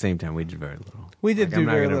 but at the same time, we did very little. We did do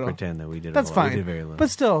very little. I'm not going to pretend that we did. That's fine. We did very little, but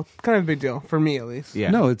still, kind of a big deal for me at least. Yeah.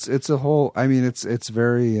 No, it's a whole. I mean, it's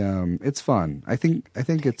very. It's fun. I think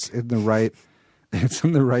it's in the right. It's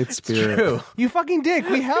in the right spirit. True. You fucking dick.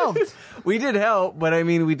 We helped. We did help, but I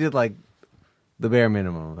mean, we did like the bare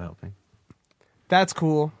minimum of helping. That's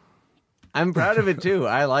cool. I'm proud of it too.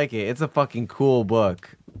 I like it. It's a fucking cool book.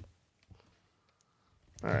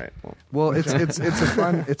 All right. Well,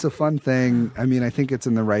 it's a fun thing. I mean, I think it's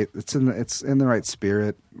in the right right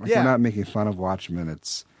spirit. Like, we're not making fun of Watchmen.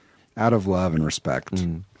 It's out of love and respect.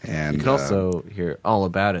 And you can also hear all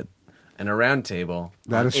about it in a round table.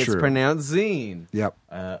 That is true. It's pronounced zine. Yep.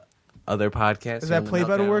 Other podcasts. Is that play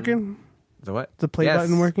button working? The what? The play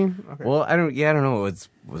button working? Okay. Well, I don't know what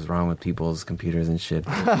was wrong with people's computers and shit.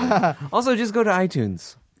 Also, just go to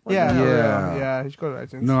iTunes. Yeah. You should go to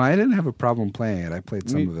iTunes. No, I didn't have a problem playing it. I played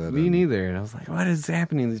some of it. Me neither. And I was like, what is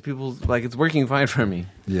happening? These people, like, it's working fine for me.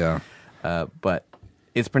 Yeah. But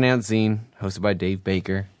it's pronounced zine, hosted by Dave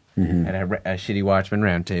Baker at a Shitty Watchmen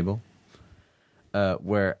roundtable,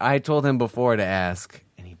 where I told him before to ask,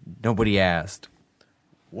 and nobody asked,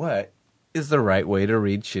 what is the right way to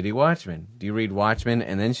read Shitty Watchmen? Do you read Watchmen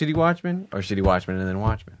and then Shitty Watchmen, or Shitty Watchmen and then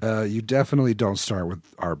Watchmen? You definitely don't start with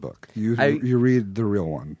our book. You read the real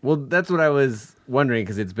one. Well, that's what I was wondering,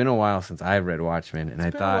 because it's been a while since I've read Watchmen, and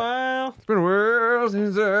I thought it's been a while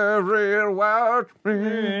since I've read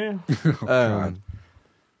Watchmen. God.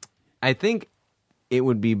 I think it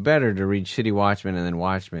would be better to read Shitty Watchmen and then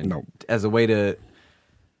Watchmen as a way to,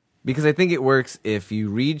 because I think it works if you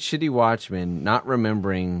read Shitty Watchmen not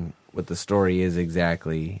remembering what the story is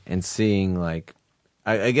exactly, and seeing, like,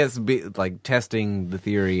 I guess, like, testing the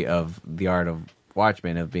theory of the art of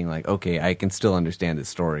Watchmen, of being like, okay, I can still understand this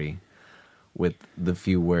story with the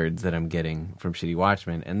few words that I'm getting from Shitty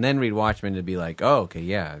Watchmen, and then read Watchmen to be like, oh, okay,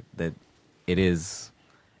 yeah, that it is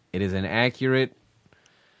an accurate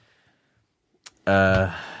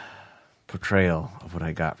portrayal of what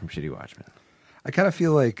I got from Shitty Watchmen. I kind of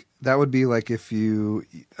feel like that would be like if you...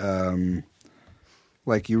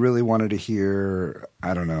 like you really wanted to hear,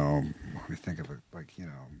 I don't know, let me think of it, like, you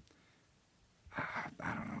know,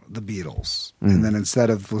 I don't know, the Beatles. And then instead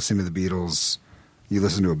of listening to the Beatles, you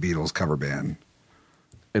listen to a Beatles cover band.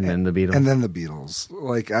 And then the Beatles. And then the Beatles.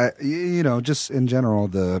 Like, you know, just in general,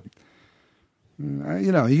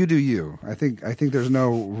 you know, you do you. I think there's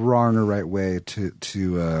no wrong or right way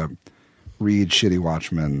to read Shitty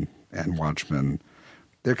Watchmen and Watchmen.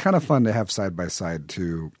 They're kind of fun to have side by side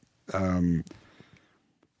too.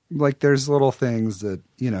 Like, there's little things that,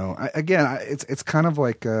 you know, it's kind of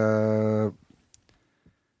like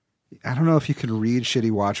I don't know if you can read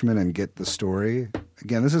shitty Watchmen and get the story.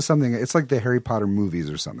 Again, this is something, it's like the Harry Potter movies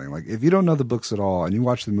or something. Like, if you don't know the books at all and you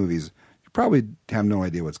watch the movies, you probably have no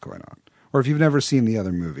idea what's going on. Or if you've never seen the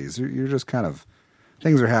other movies, you're just kind of,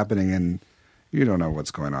 things are happening and you don't know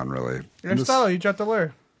what's going on, really. Aristole, you dropped the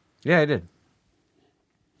lure. Yeah, I did.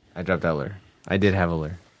 I dropped that lure. I did have a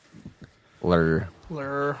lure.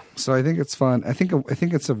 Lure. So I think it's fun. I think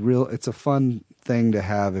it's a fun thing to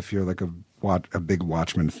have if you're like a big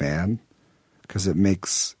Watchmen fan, because it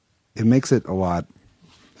makes it a lot.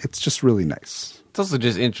 It's just really nice. It's also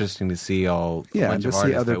just interesting to see a bunch of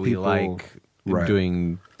artists that we like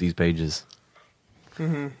doing these pages.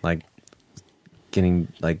 Mm-hmm. Like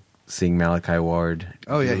seeing Malachi Ward.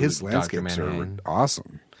 Oh yeah, his landscapes are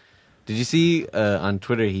awesome. Did you see on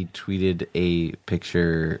Twitter he tweeted a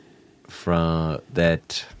picture from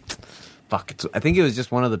that? Fuck, I think it was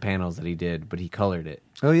just one of the panels that he did, but he colored it.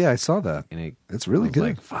 Oh yeah, I saw that. And it's really good.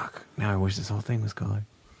 Like, fuck, now I wish this whole thing was colored.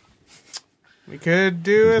 We could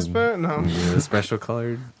do a special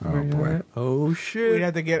colored. Oh boy. Oh shit. We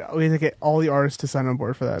had to get all the artists to sign on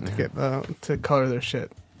board for that to get to color their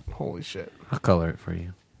shit. Holy shit. I'll color it for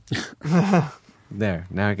you. There.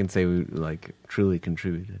 Now I can say we truly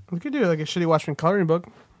contributed. We could do like a shitty Watchmen coloring book.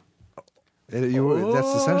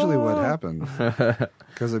 That's essentially what happened.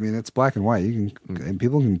 Because I mean, it's black and white. And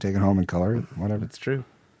people can take it home and color it. Whatever. It's true.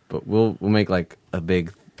 But we'll make like a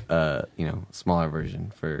big, smaller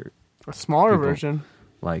version for a smaller people. version.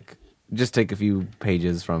 Like, just take a few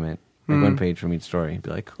pages from it, like one page from each story, and be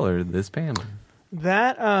like, color this panel.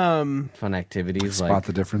 That fun activities spot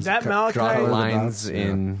the difference. That Malachi draw the lines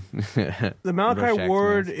in the Malachi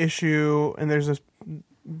Ward issue, and there's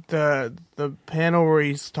the panel where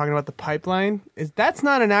he's talking about the pipeline. That's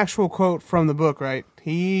not an actual quote from the book, right?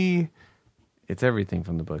 It's everything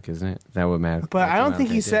from the book, isn't it? Is that what matters? But I don't think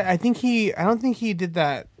he said. I don't think he did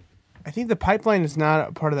that. I think the pipeline is not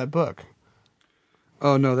a part of that book.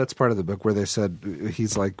 Oh no, that's part of the book where they said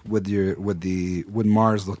he's like, would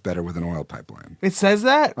Mars look better with an oil pipeline? It says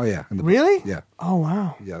that? Oh yeah. Really? Book. Yeah. Oh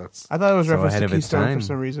wow. Yeah, that's. I thought it was so reference ahead to of its Keystone time. for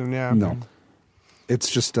some reason. Yeah. No, it's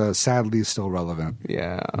just sadly still relevant.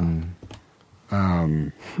 Yeah.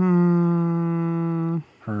 Herm.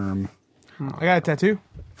 I got a tattoo.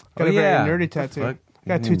 Got a very nerdy tattoo. I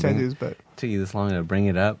got two tattoos, but took you this long to bring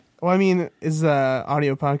it up. Well, I mean, it's an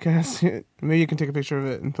audio podcast. Maybe you can take a picture of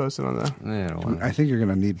it and post it on the. I think you're going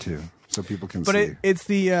to need to, so people can see. But it's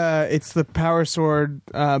the Power Sword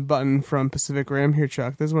button from Pacific Rim. Here,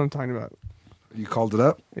 Chuck. This is what I'm talking about. You called it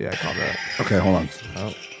up? Yeah, I called it up. Okay, hold on.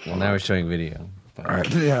 Oh, well, now we're showing video. All right.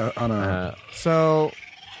 Yeah. So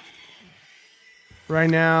right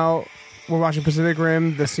now we're watching Pacific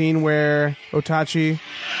Rim, the scene where Otachi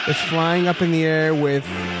is flying up in the air with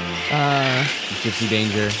Gypsy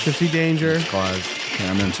Danger. Claws.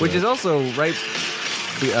 Okay, which is also right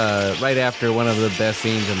after one of the best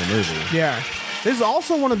scenes in the movie. Yeah. This is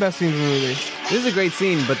also one of the best scenes in the movie. This is a great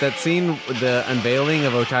scene, but that scene with the unveiling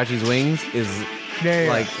of Otachi's wings is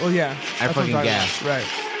I fucking gasped. Right.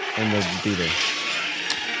 In the theater.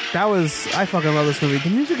 I fucking love this movie. The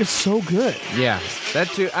music is so good. Yeah, that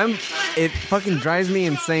too. It fucking drives me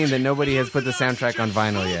insane that nobody has put the soundtrack on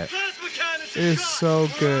vinyl yet. It is so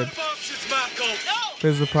good.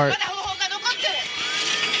 There's the part.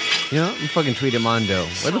 You know, I'm fucking tweet at Mondo.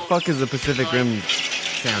 Where the fuck is the Pacific Rim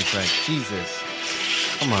soundtrack? Jesus.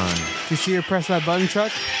 Come on. You see her press that button,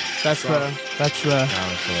 Chuck? That's the.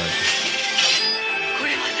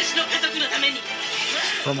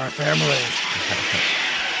 For my family.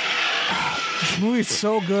 This movie's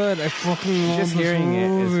so good. I fucking love Just this hearing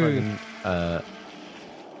movie. it is fucking.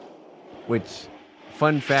 Which,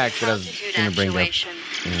 fun fact that I was going to bring up.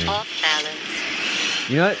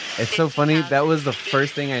 You know what? It's so funny. That was the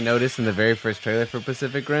first thing I noticed in the very first trailer for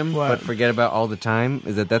Pacific Rim. What? But forget about all the time.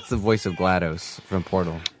 Is that's the voice of GLaDOS from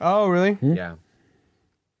Portal. Oh, really? Yeah.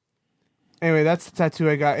 Anyway, that's the tattoo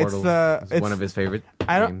I got. Portal It's one of his favorite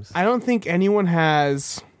games. I don't think anyone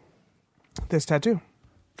has this tattoo.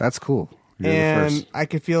 That's cool. You're and the first. I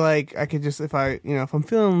could feel like I could just if I'm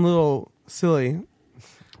feeling a little silly,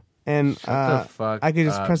 and the fuck I could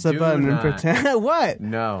just up. press that Do button and not. pretend what?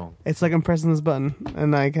 No. It's like I'm pressing this button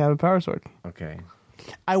and I have a power sword. Okay.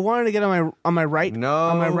 I wanted to get on my right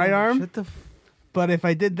on my right arm, Shut the but if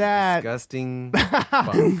I did that, disgusting.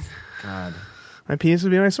 Fuck. God. my penis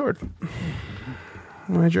would be my sword.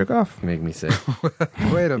 When I jerk off. Make me sick.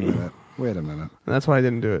 Wait a minute. And That's why I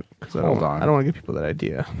didn't do it. Because I don't want to give people that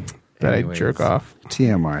idea that Anyways. I jerk off.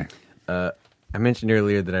 TMI. I mentioned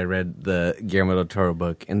earlier that I read the Guillermo del Toro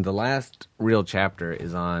book, and the last real chapter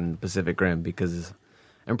is on Pacific Rim because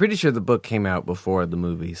I'm pretty sure the book came out before the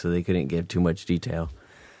movie, so they couldn't give too much detail.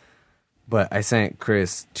 But I sent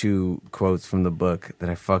Chris 2 quotes from the book that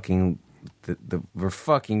I fucking were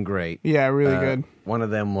fucking great. Yeah, really good. One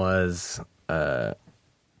of them was the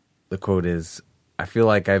quote is, "I feel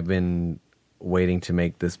like I've been waiting to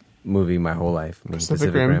make this movie my whole life."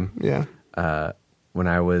 Pacific Rim. Yeah. When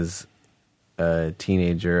I was a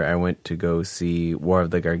teenager, I went to go see War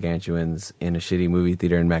of the Gargantuans in a shitty movie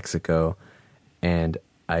theater in Mexico, and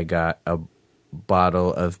I got a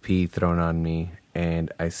bottle of pee thrown on me,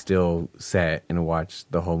 and I still sat and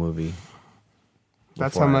watched the whole movie.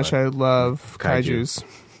 That's how much I love kaijus.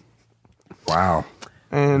 Wow.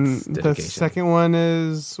 And the second one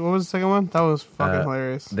is... What was the second one? That was fucking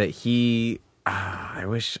hilarious. That he... I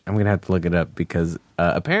wish... I'm going to have to look it up because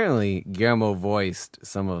apparently Guillermo voiced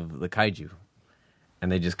some of the kaiju.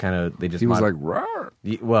 And they just kind of... He was like, rawr.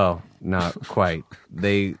 Well, not quite.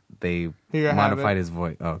 They modified his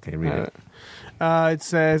voice. Oh, okay, read it. It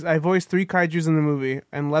says, I voiced 3 kaijus in the movie,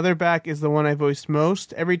 and Leatherback is the one I voiced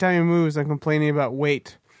most. Every time he moves, I'm complaining about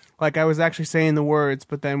weight. Like I was actually saying the words,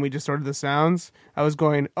 but then we distorted the sounds. I was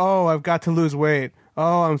going, oh, I've got to lose weight.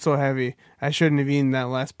 Oh, I'm so heavy. I shouldn't have eaten that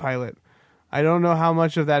last pilot. I don't know how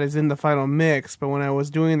much of that is in the final mix, but when I was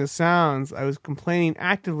doing the sounds, I was complaining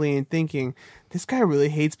actively and thinking, this guy really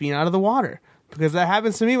hates being out of the water. Because that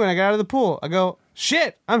happens to me when I get out of the pool. I go,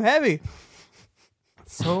 shit, I'm heavy.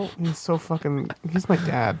 He's so fucking... He's my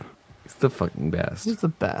dad. He's the fucking best. He's the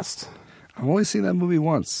best. I've only seen that movie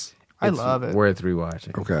once. I love it. Worth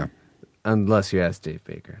rewatching. Okay. Unless you ask Dave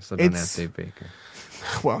Baker. So don't ask Dave Baker.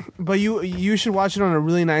 Well, but you should watch it on a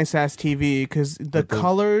really nice-ass TV because the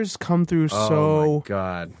colors come through Oh, my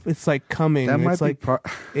God. It's like coming. That might it's be like part...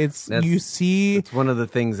 you see... It's one of the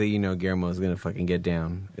things that Guillermo's going to fucking get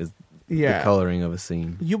down is the coloring of a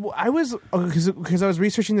scene. Because I was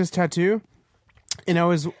researching this tattoo, and I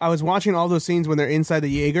was watching all those scenes when they're inside the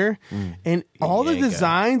Jaeger, and all the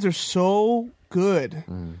designs are so good.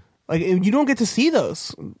 Like you don't get to see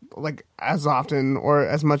those like as often or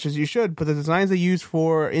as much as you should, but the designs they use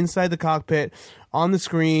for inside the cockpit, on the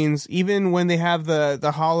screens, even when they have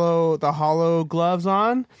the hollow gloves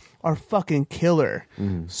on, are fucking killer.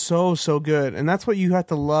 So good, and that's what you have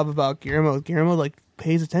to love about Guillermo. Guillermo like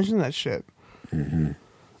pays attention to that shit.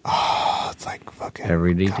 Oh, it's like fucking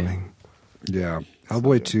every detail. Coming. Yeah.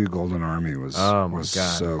 Hellboy 2 Golden Army was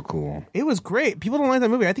so cool. It was great. People don't like that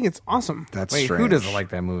movie. I think it's awesome. That's Wait, strange. who doesn't like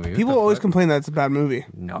that movie? People always complain that it's a bad movie.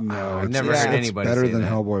 No, I've never heard anybody it's better say than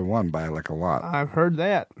that. Hellboy 1 by like a lot. I've heard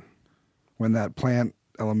that. When that plant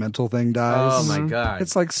elemental thing dies. Oh my God.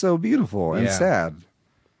 It's like so beautiful and sad.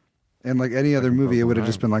 And like any other movie, it would have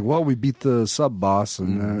just been like, well, we beat the sub boss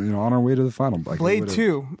and on our way to the final. Like, Blade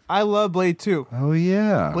 2. I love Blade 2. Oh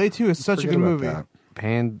yeah. Blade 2 is such a good movie.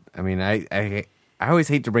 I always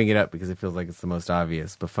hate to bring it up because it feels like it's the most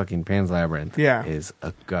obvious, but fucking Pan's Labyrinth is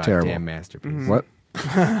a goddamn masterpiece. What?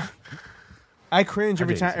 I cringe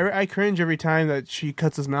every time. I cringe every time that she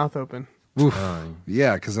cuts his mouth open.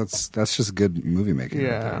 Yeah, because that's just good movie making.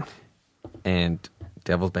 Yeah. Right and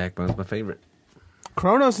Devil's Backbone is my favorite.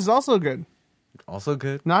 Kronos is also good. Also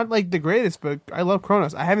good. Not like the greatest, but I love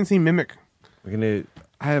Kronos. I haven't seen Mimic. I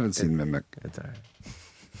haven't seen Mimic. It's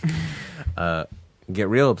alright. Get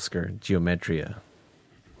real obscure. Geometria.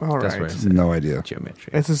 All That's right. where I said No idea.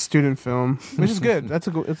 Geometria. It's a student film, which is good. It's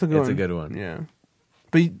a good one. It's a good one. Yeah.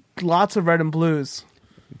 But lots of red and blues.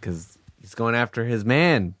 Because he's going after his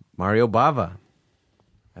man, Mario Bava.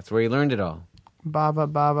 That's where he learned it all. Bava.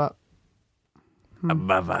 Bava.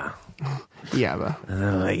 Yabba.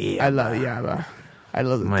 Yabba. I love Yabba. I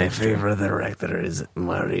love the My texture. favorite director is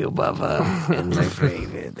Mario Bava, and my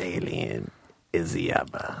favorite alien is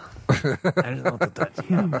Yabba. I don't know what to touch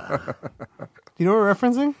Yabba. Do you know what we're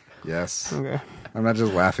referencing? Yes. Okay. I'm not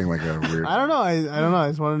just laughing like a weird. I don't know. I don't know. I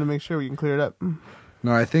just wanted to make sure we can clear it up.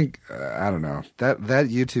 No, I think I don't know that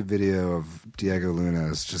YouTube video of Diego Luna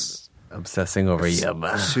is just Obsessing over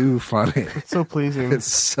Yabba. too funny. It's so pleasing.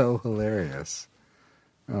 It's so hilarious.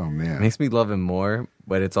 Oh man, Makes me love him more,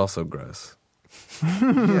 but it's also gross.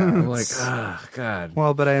 yeah. I'm like, God.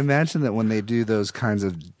 Well, but I imagine that when they do those kinds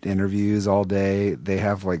of interviews all day, they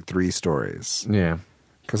have like 3 stories. Yeah.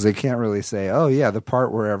 Because they can't really say, oh, yeah, the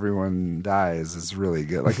part where everyone dies is really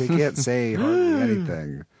good. Like, they can't say hardly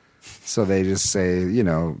anything. So they just say,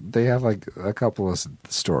 they have like a couple of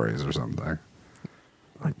stories or something.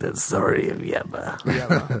 Like the story of Yabba.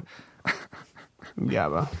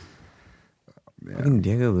 Yabba. Fucking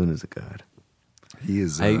Diego Luna's a god. He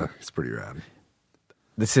is, he's pretty rad.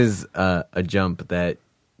 This is a jump that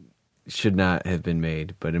should not have been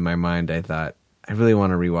made, but in my mind I thought, I really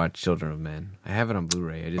want to rewatch Children of Men. I have it on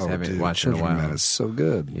Blu-ray. I just haven't watched it in a while. Children of Men is so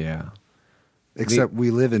good. Yeah. Except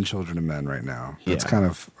we live in Children of Men right now. That's kind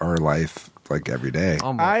of our life, like every day.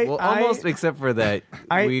 Almost, except for that,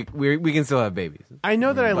 we can still have babies. I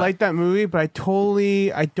know that I like that movie, but I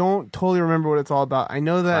don't totally remember what it's all about. I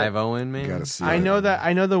know that Clive Owen, man. You gotta see I it. know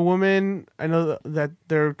the woman. I know that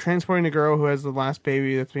they're transporting a girl who has the last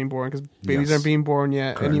baby that's being born because babies aren't being born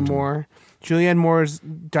yet anymore. Julianne Moore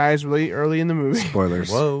dies really early in the movie. Spoilers.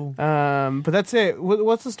 Whoa. But that's it.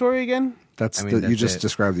 What's the story again? You just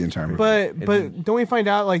described the entire movie. But don't we find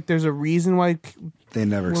out like there's a reason why they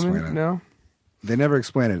never explain it. No, they never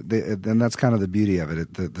explain it. And that's kind of the beauty of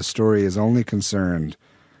it. The story is only concerned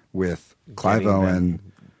with Clive Owen,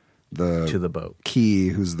 to the boat, Key,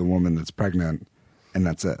 who's the woman that's pregnant, and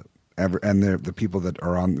that's it. And the people that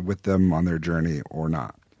are with them on their journey or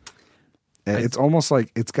not. It's almost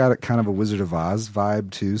like it's got a kind of a Wizard of Oz vibe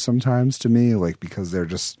too sometimes to me, like because they're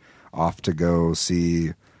just off to go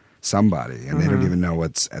see somebody and they don't even know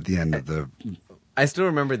what's at the end of the. I still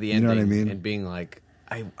remember the ending, know what I mean? And being like,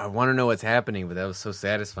 I want to know what's happening, but that was so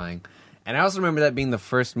satisfying. And I also remember that being the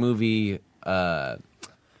first movie that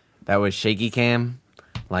was shaky cam,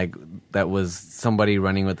 like that was somebody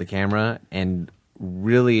running with the camera and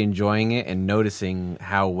really enjoying it and noticing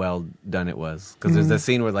how well done it was. Because there's that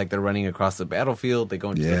scene where like they're running across the battlefield, they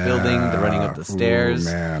go into the building, they're running up the stairs.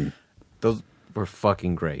 Ooh, man, those were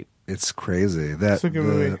fucking great. It's crazy. That's a good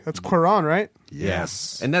movie. That's Quaron, right?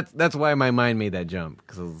 Yes, yeah. And that's why my mind made that jump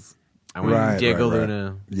because I went Diego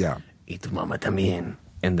Luna. Yeah, Y tu mamá también.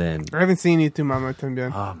 And then I haven't seen Y tu mamá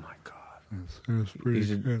también. oh my god, you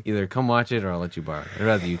should either come watch it or I'll let you borrow it. I'd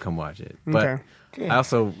rather you come watch it. But Okay. I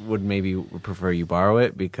also would maybe prefer you borrow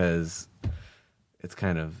it because it's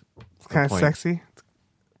kind of Sexy.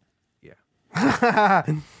 Yeah.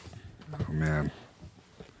 oh man.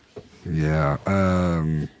 Yeah.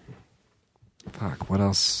 Fuck. What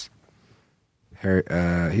else? Harry.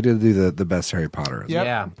 He did do the best Harry Potter. Yep.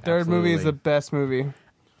 Yeah, Third movie is absolutely. the best movie.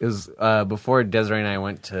 It was before Desiree and I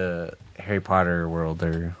went to Harry Potter World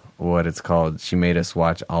or what it's called. She made us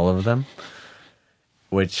watch all of them,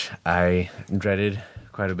 which I dreaded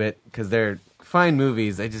quite a bit because they're fine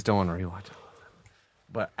movies. I just don't want to rewatch all of them.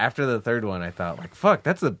 But after the third one, I thought, like, fuck,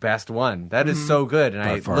 that's the best one. That is so good. And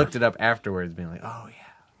I looked it up afterwards, being like, oh, yeah.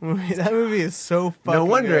 That movie is so fucking No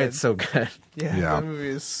wonder good. it's so good. Yeah, that movie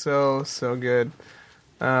is so good.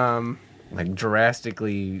 Like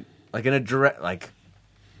drastically, like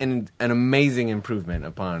an amazing improvement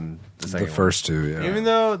upon the second The first two, yeah. Even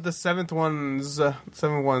though the seventh ones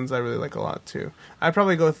I really like a lot too. I'd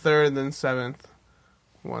probably go third then seventh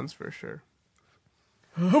ones for sure.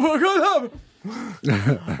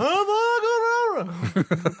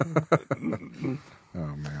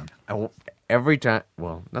 Oh man. Every time,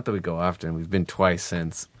 well, not that we go often. We've been twice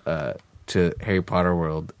since to Harry Potter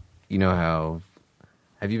World. You know how?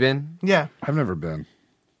 Have you been? Yeah. I've never been.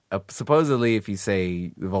 Supposedly, if you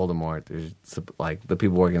say Voldemort, there's like the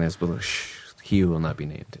people working there supposed to he will not be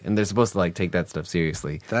named, and they're supposed to like take that stuff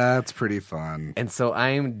seriously. That's pretty fun. And so I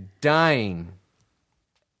am dying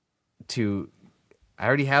to. I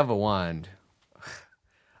already have a wand,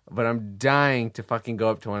 but I'm dying to fucking go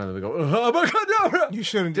up to one of them and go, Abacadabra! You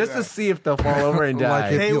shouldn't do just that. to see if they'll fall over and die.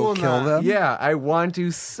 Like if They you'll will kill not. them? Yeah, I want to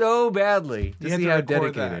so badly to You have see to how record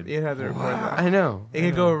dedicated. that. You have to record that. I know. It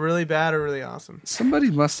could go really bad or really awesome. Somebody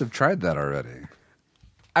must have tried that already.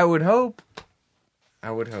 I would hope.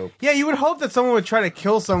 Yeah, you would hope that someone would try to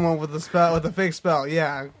kill someone with a fake spell.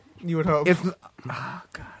 Yeah, you would hope. If oh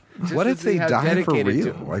god, What if they how die for dedicated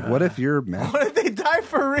real? to- Like, what if you're mad? What if they die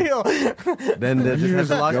for real? then they just have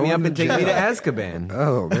to lock me going up to and take me to jail. Azkaban.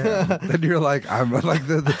 Oh man! Then you're like, I'm like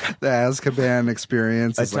the Azkaban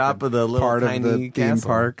experience. is Atop like of the little part tiny of the theme castle.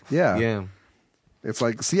 park. Yeah, Yeah. It's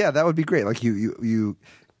like, so yeah, that would be great. Like you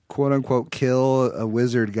quote unquote kill a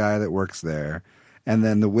wizard guy that works there, and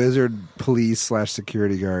then the wizard police /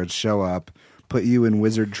 security guards show up, put you in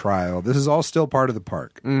wizard trial. This is all still part of the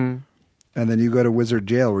park. Mm. And then you go to wizard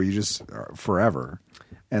jail where you just forever.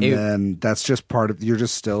 And then that's just part of, you're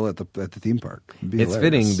just still at the theme park. It'd be It's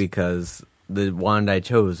hilarious. fitting because the wand I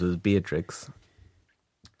chose was Beatrix.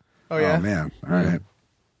 Oh yeah, Oh man! All right,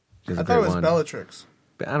 Which is I a thought it great was wand. Bellatrix.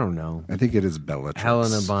 But I don't know. I think it is Bellatrix.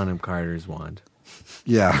 Helena Bonham Carter's wand.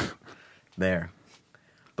 Yeah, There.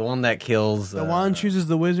 The one that kills... The wand chooses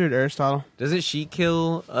the wizard, Aristotle. Doesn't she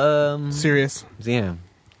kill... Serious. Yeah.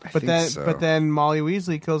 But think then Molly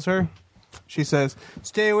Weasley kills her. She says,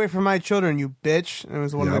 "Stay away from my children, you bitch." And it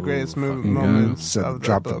was one of the Yep. greatest Fucking moments Said, of the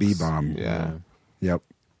drop the books. B-bomb. Yeah. Yep.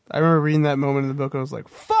 I remember reading that moment in the book. I was like,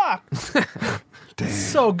 "Fuck, it's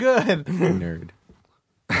so good." Nerd.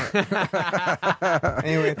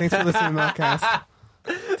 Anyway, thanks for listening to the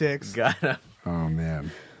podcast. Dicks. Gotta. Oh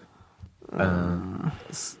man.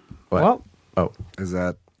 What? Well, Oh, Is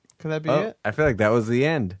that? could that be oh, it? I feel like that was the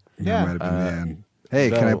end. Yeah. That might have been the end. Hey,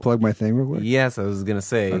 so- can I plug my thing real quick? Yes, I was gonna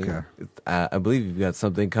say. Okay. I believe you've got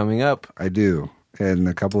something coming up. I do. In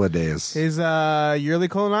a couple of days. His yearly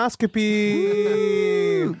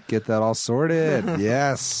colonoscopy. Get that all sorted.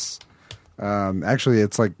 Yes. Actually,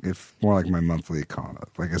 it's more like my monthly column.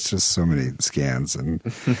 Like it's just so many scans and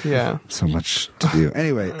Yeah. so much to do.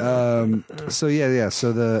 Anyway, so yeah.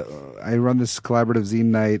 So I run this collaborative zine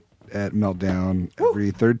night at Meltdown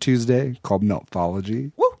every third Tuesday called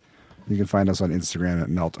Meltthology. Woo! You can find us on Instagram at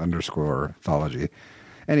melt_thology.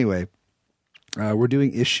 Anyway, we're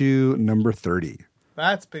doing issue number 30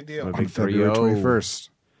 That's a big deal. What a on big February 30. 21st.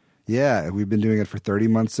 Yeah, we've been doing it for 30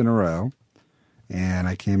 months in a row. And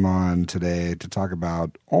I came on today to talk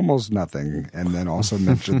about almost nothing and then also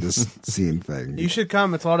mention this scene thing. You should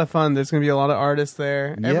come. It's a lot of fun. There's going to be a lot of artists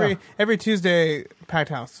there. Yeah. Every Tuesday, packed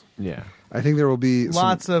house. Yeah. I think there will be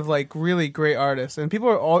Lots of like really great artists, and people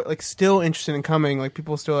are all like still interested in coming. Like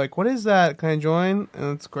people still like, what is that? Can I join?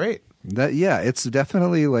 And it's great. it's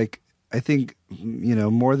definitely like, I think,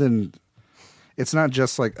 more than, it's not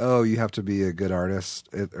just like, oh, you have to be a good artist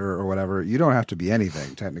or whatever. You don't have to be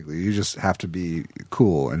anything, technically. You just have to be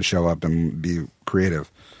cool and show up and be creative.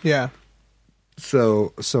 Yeah.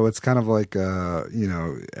 So it's kind of like,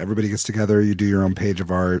 everybody gets together, you do your own page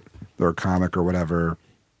of art or comic or whatever.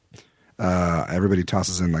 Everybody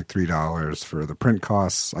tosses in like $3 for the print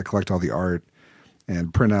costs. I collect all the art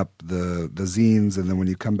and print up the zines. And then when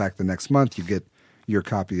you come back the next month, you get your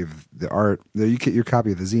copy of the art. You get your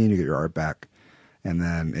copy of the zine, you get your art back. And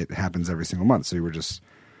then it happens every single month. So you were just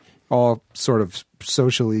all sort of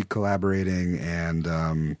socially collaborating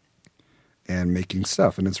and making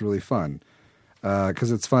stuff. And it's really fun.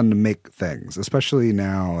 Because it's fun to make things, especially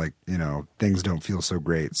now, like, things don't feel so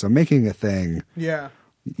great. So making a thing, Yeah.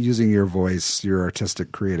 using your voice, your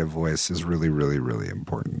artistic, creative voice is really, really, really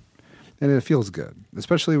important. And it feels good,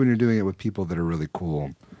 especially when you're doing it with people that are really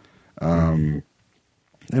cool and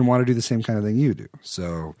want to do the same kind of thing you do.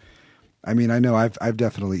 So, I mean, I know I've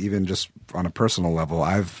definitely, even just on a personal level,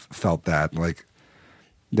 I've felt that, like,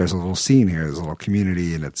 there's a little scene here, there's a little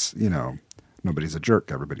community, and it's, nobody's a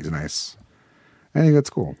jerk, everybody's nice. I think that's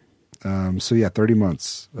cool. So yeah, 30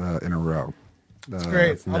 months in a row. It's great.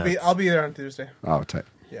 That's nuts. I'll be there on Tuesday. Oh, tight.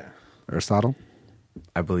 Yeah. Aristotle?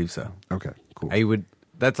 I believe so. Okay, cool. I would.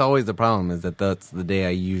 That's always the problem. Is that's the day I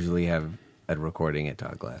usually have a recording at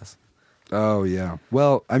Todd Glass. Oh, yeah.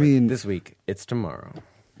 Well, I mean... This week it's tomorrow.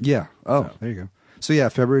 Yeah. Oh, there you go. So yeah,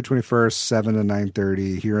 February 21st, 7 to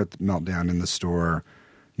 9:30 here at the Meltdown in the store.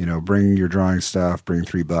 Bring your drawing stuff, bring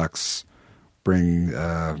 $3, bring,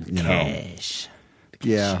 Cash.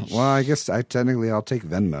 Yeah. Well, I guess I'll take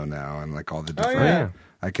Venmo now and like all the different... yeah.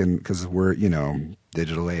 I can, because we're,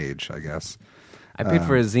 digital age, I guess. I paid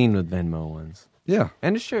for a zine with Venmo once. Yeah.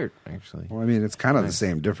 And a shirt, actually. Well, I mean, it's kind of the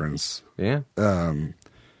same difference. Yeah.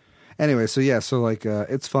 Anyway, so yeah, so like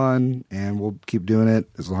it's fun, and we'll keep doing it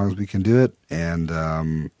as long as we can do it.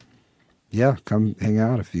 And yeah, come hang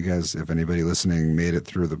out if anybody listening made it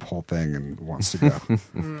through the whole thing and wants to go.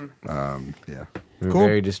 Yeah. We were Cool.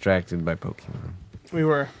 very distracted by Pokemon. We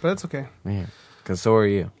were, but that's okay. Yeah. Because so are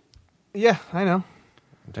you. Yeah, I know.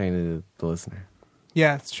 I'm talking to the listener.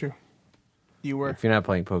 Yeah, it's true. You were. If you're not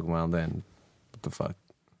playing Pokemon, then what the fuck?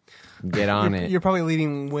 Get on it. You're probably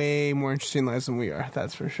leading way more interesting lives than we are.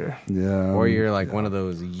 That's for sure. Yeah. Or you're like one of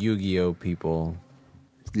those Yu-Gi-Oh people.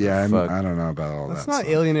 Yeah, Fuck. I don't know about all Let's that. not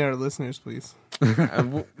stuff. alienate our listeners, please.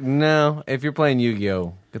 No, if you're playing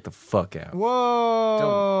Yu-Gi-Oh, get the fuck out.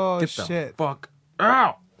 Whoa! Get the Shit. fuck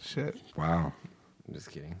out. Shit. Wow. I'm just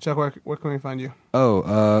kidding. Chuck, where can we find you?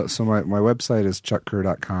 Oh, so my website is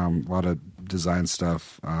chuckkerr.com. A lot of design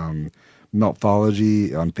stuff.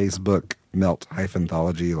 Meltthology on Facebook.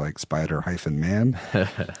 Melt-thology, like spider-man.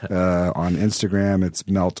 On Instagram, it's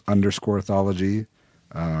melt_thology.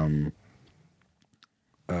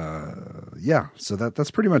 Yeah, so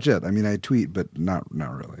that's pretty much it. I mean, I tweet, but not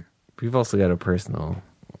really. We've also got a personal.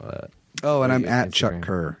 Oh, and I'm Instagram. at Chuck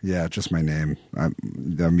Kerr. Yeah, just my name.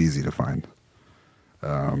 I'm easy to find.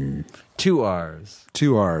 2 R's.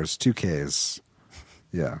 2 R's, 2 K's.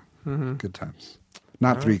 Yeah, good times.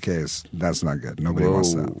 Not 3 K's. That's not good. Nobody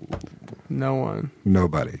wants that. No one.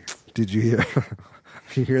 Nobody. Did you hear?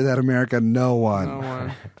 You hear that, America? No one. No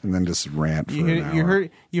one. And then just rant for an hour.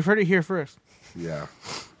 You've heard it here first. Yeah.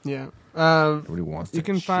 Yeah. Nobody wants You that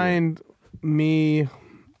can shit. find me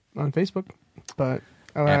on Facebook, but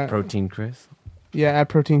At Protein Kris. yeah, at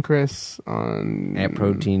Protein Kris on At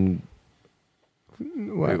Protein.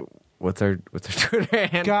 What? Wait, what's our Twitter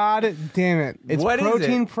handle? God damn it! It's What is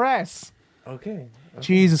Protein it? Press. Okay.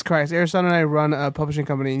 Jesus Christ. Aristole and I run a publishing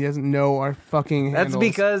company, and he doesn't know our fucking That's handles.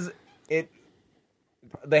 because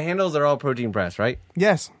the handles are all Protein Press, right?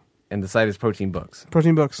 Yes. And the site is Protein Books.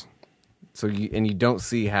 Protein Books. So you don't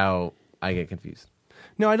see how I get confused.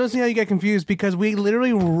 No, I don't see how you get confused because we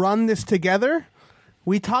literally run this together.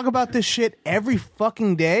 We talk about this shit every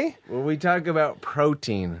fucking day. Well, we talk about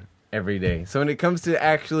protein every day. So when it comes to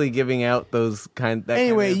actually giving out those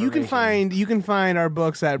Anyway, you can find our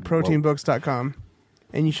books at proteinbooks.com,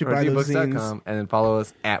 and you should buy those zines. proteinbooks.com, and then follow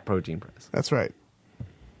us at Protein Press. That's right.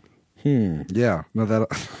 Yeah. No, that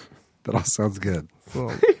all sounds good.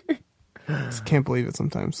 Well, just can't believe it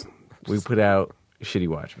sometimes. We put out Shitty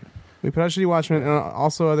Watchmen. We put out Shitty Watchmen and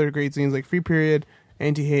also other great zines like Free Period,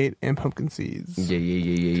 Anti-Hate, and Pumpkin Seeds.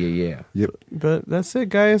 Yeah. Yep. But that's it,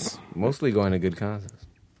 guys. Mostly going to good causes.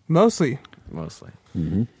 Mostly going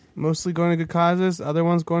to good causes. Other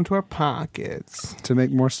ones going to our pockets. To make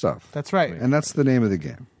more stuff. That's right. And that's the name of the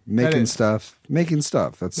game. Making stuff.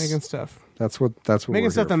 That's Making stuff. That's what Making we're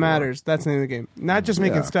stuff that here for. matters. That's the name of the game. Not just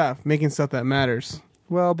making Yeah. stuff. Making stuff that matters.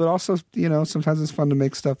 Well, but also, sometimes it's fun to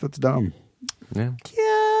make stuff that's dumb. Yeah.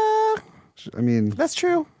 Yeah. I mean, That's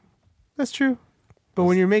true. But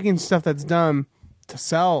when you're making stuff that's dumb to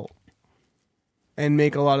sell and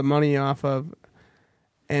make a lot of money off of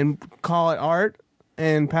and call it art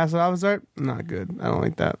and pass it off as art, not good. I don't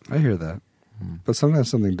like that. I hear that. But sometimes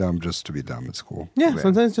something dumb just to be dumb is cool. Yeah,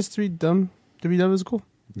 sometimes just to be dumb is cool.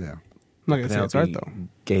 Yeah. I'm not going to say it's art, though.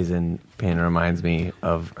 Gazin pin reminds me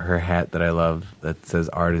of her hat that I love that says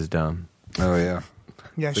art is dumb. Oh, yeah.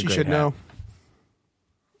 Yeah, It's a she great should hat. know.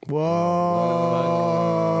 Whoa.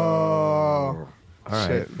 All right.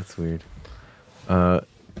 Shit. That's weird.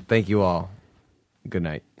 Thank you all. Good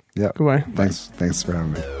night. Yeah. Goodbye. Thanks for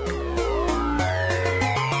having me.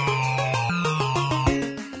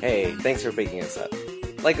 Hey, thanks for picking us up.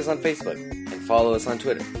 Like us on Facebook and follow us on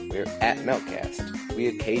Twitter. We're at Meltcast. We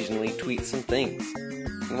occasionally tweet some things.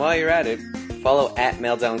 And while you're at it, follow at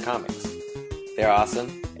Meltdown Comics. They're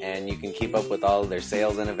awesome, and you can keep up with all of their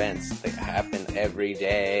sales and events that happen every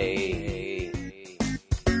day.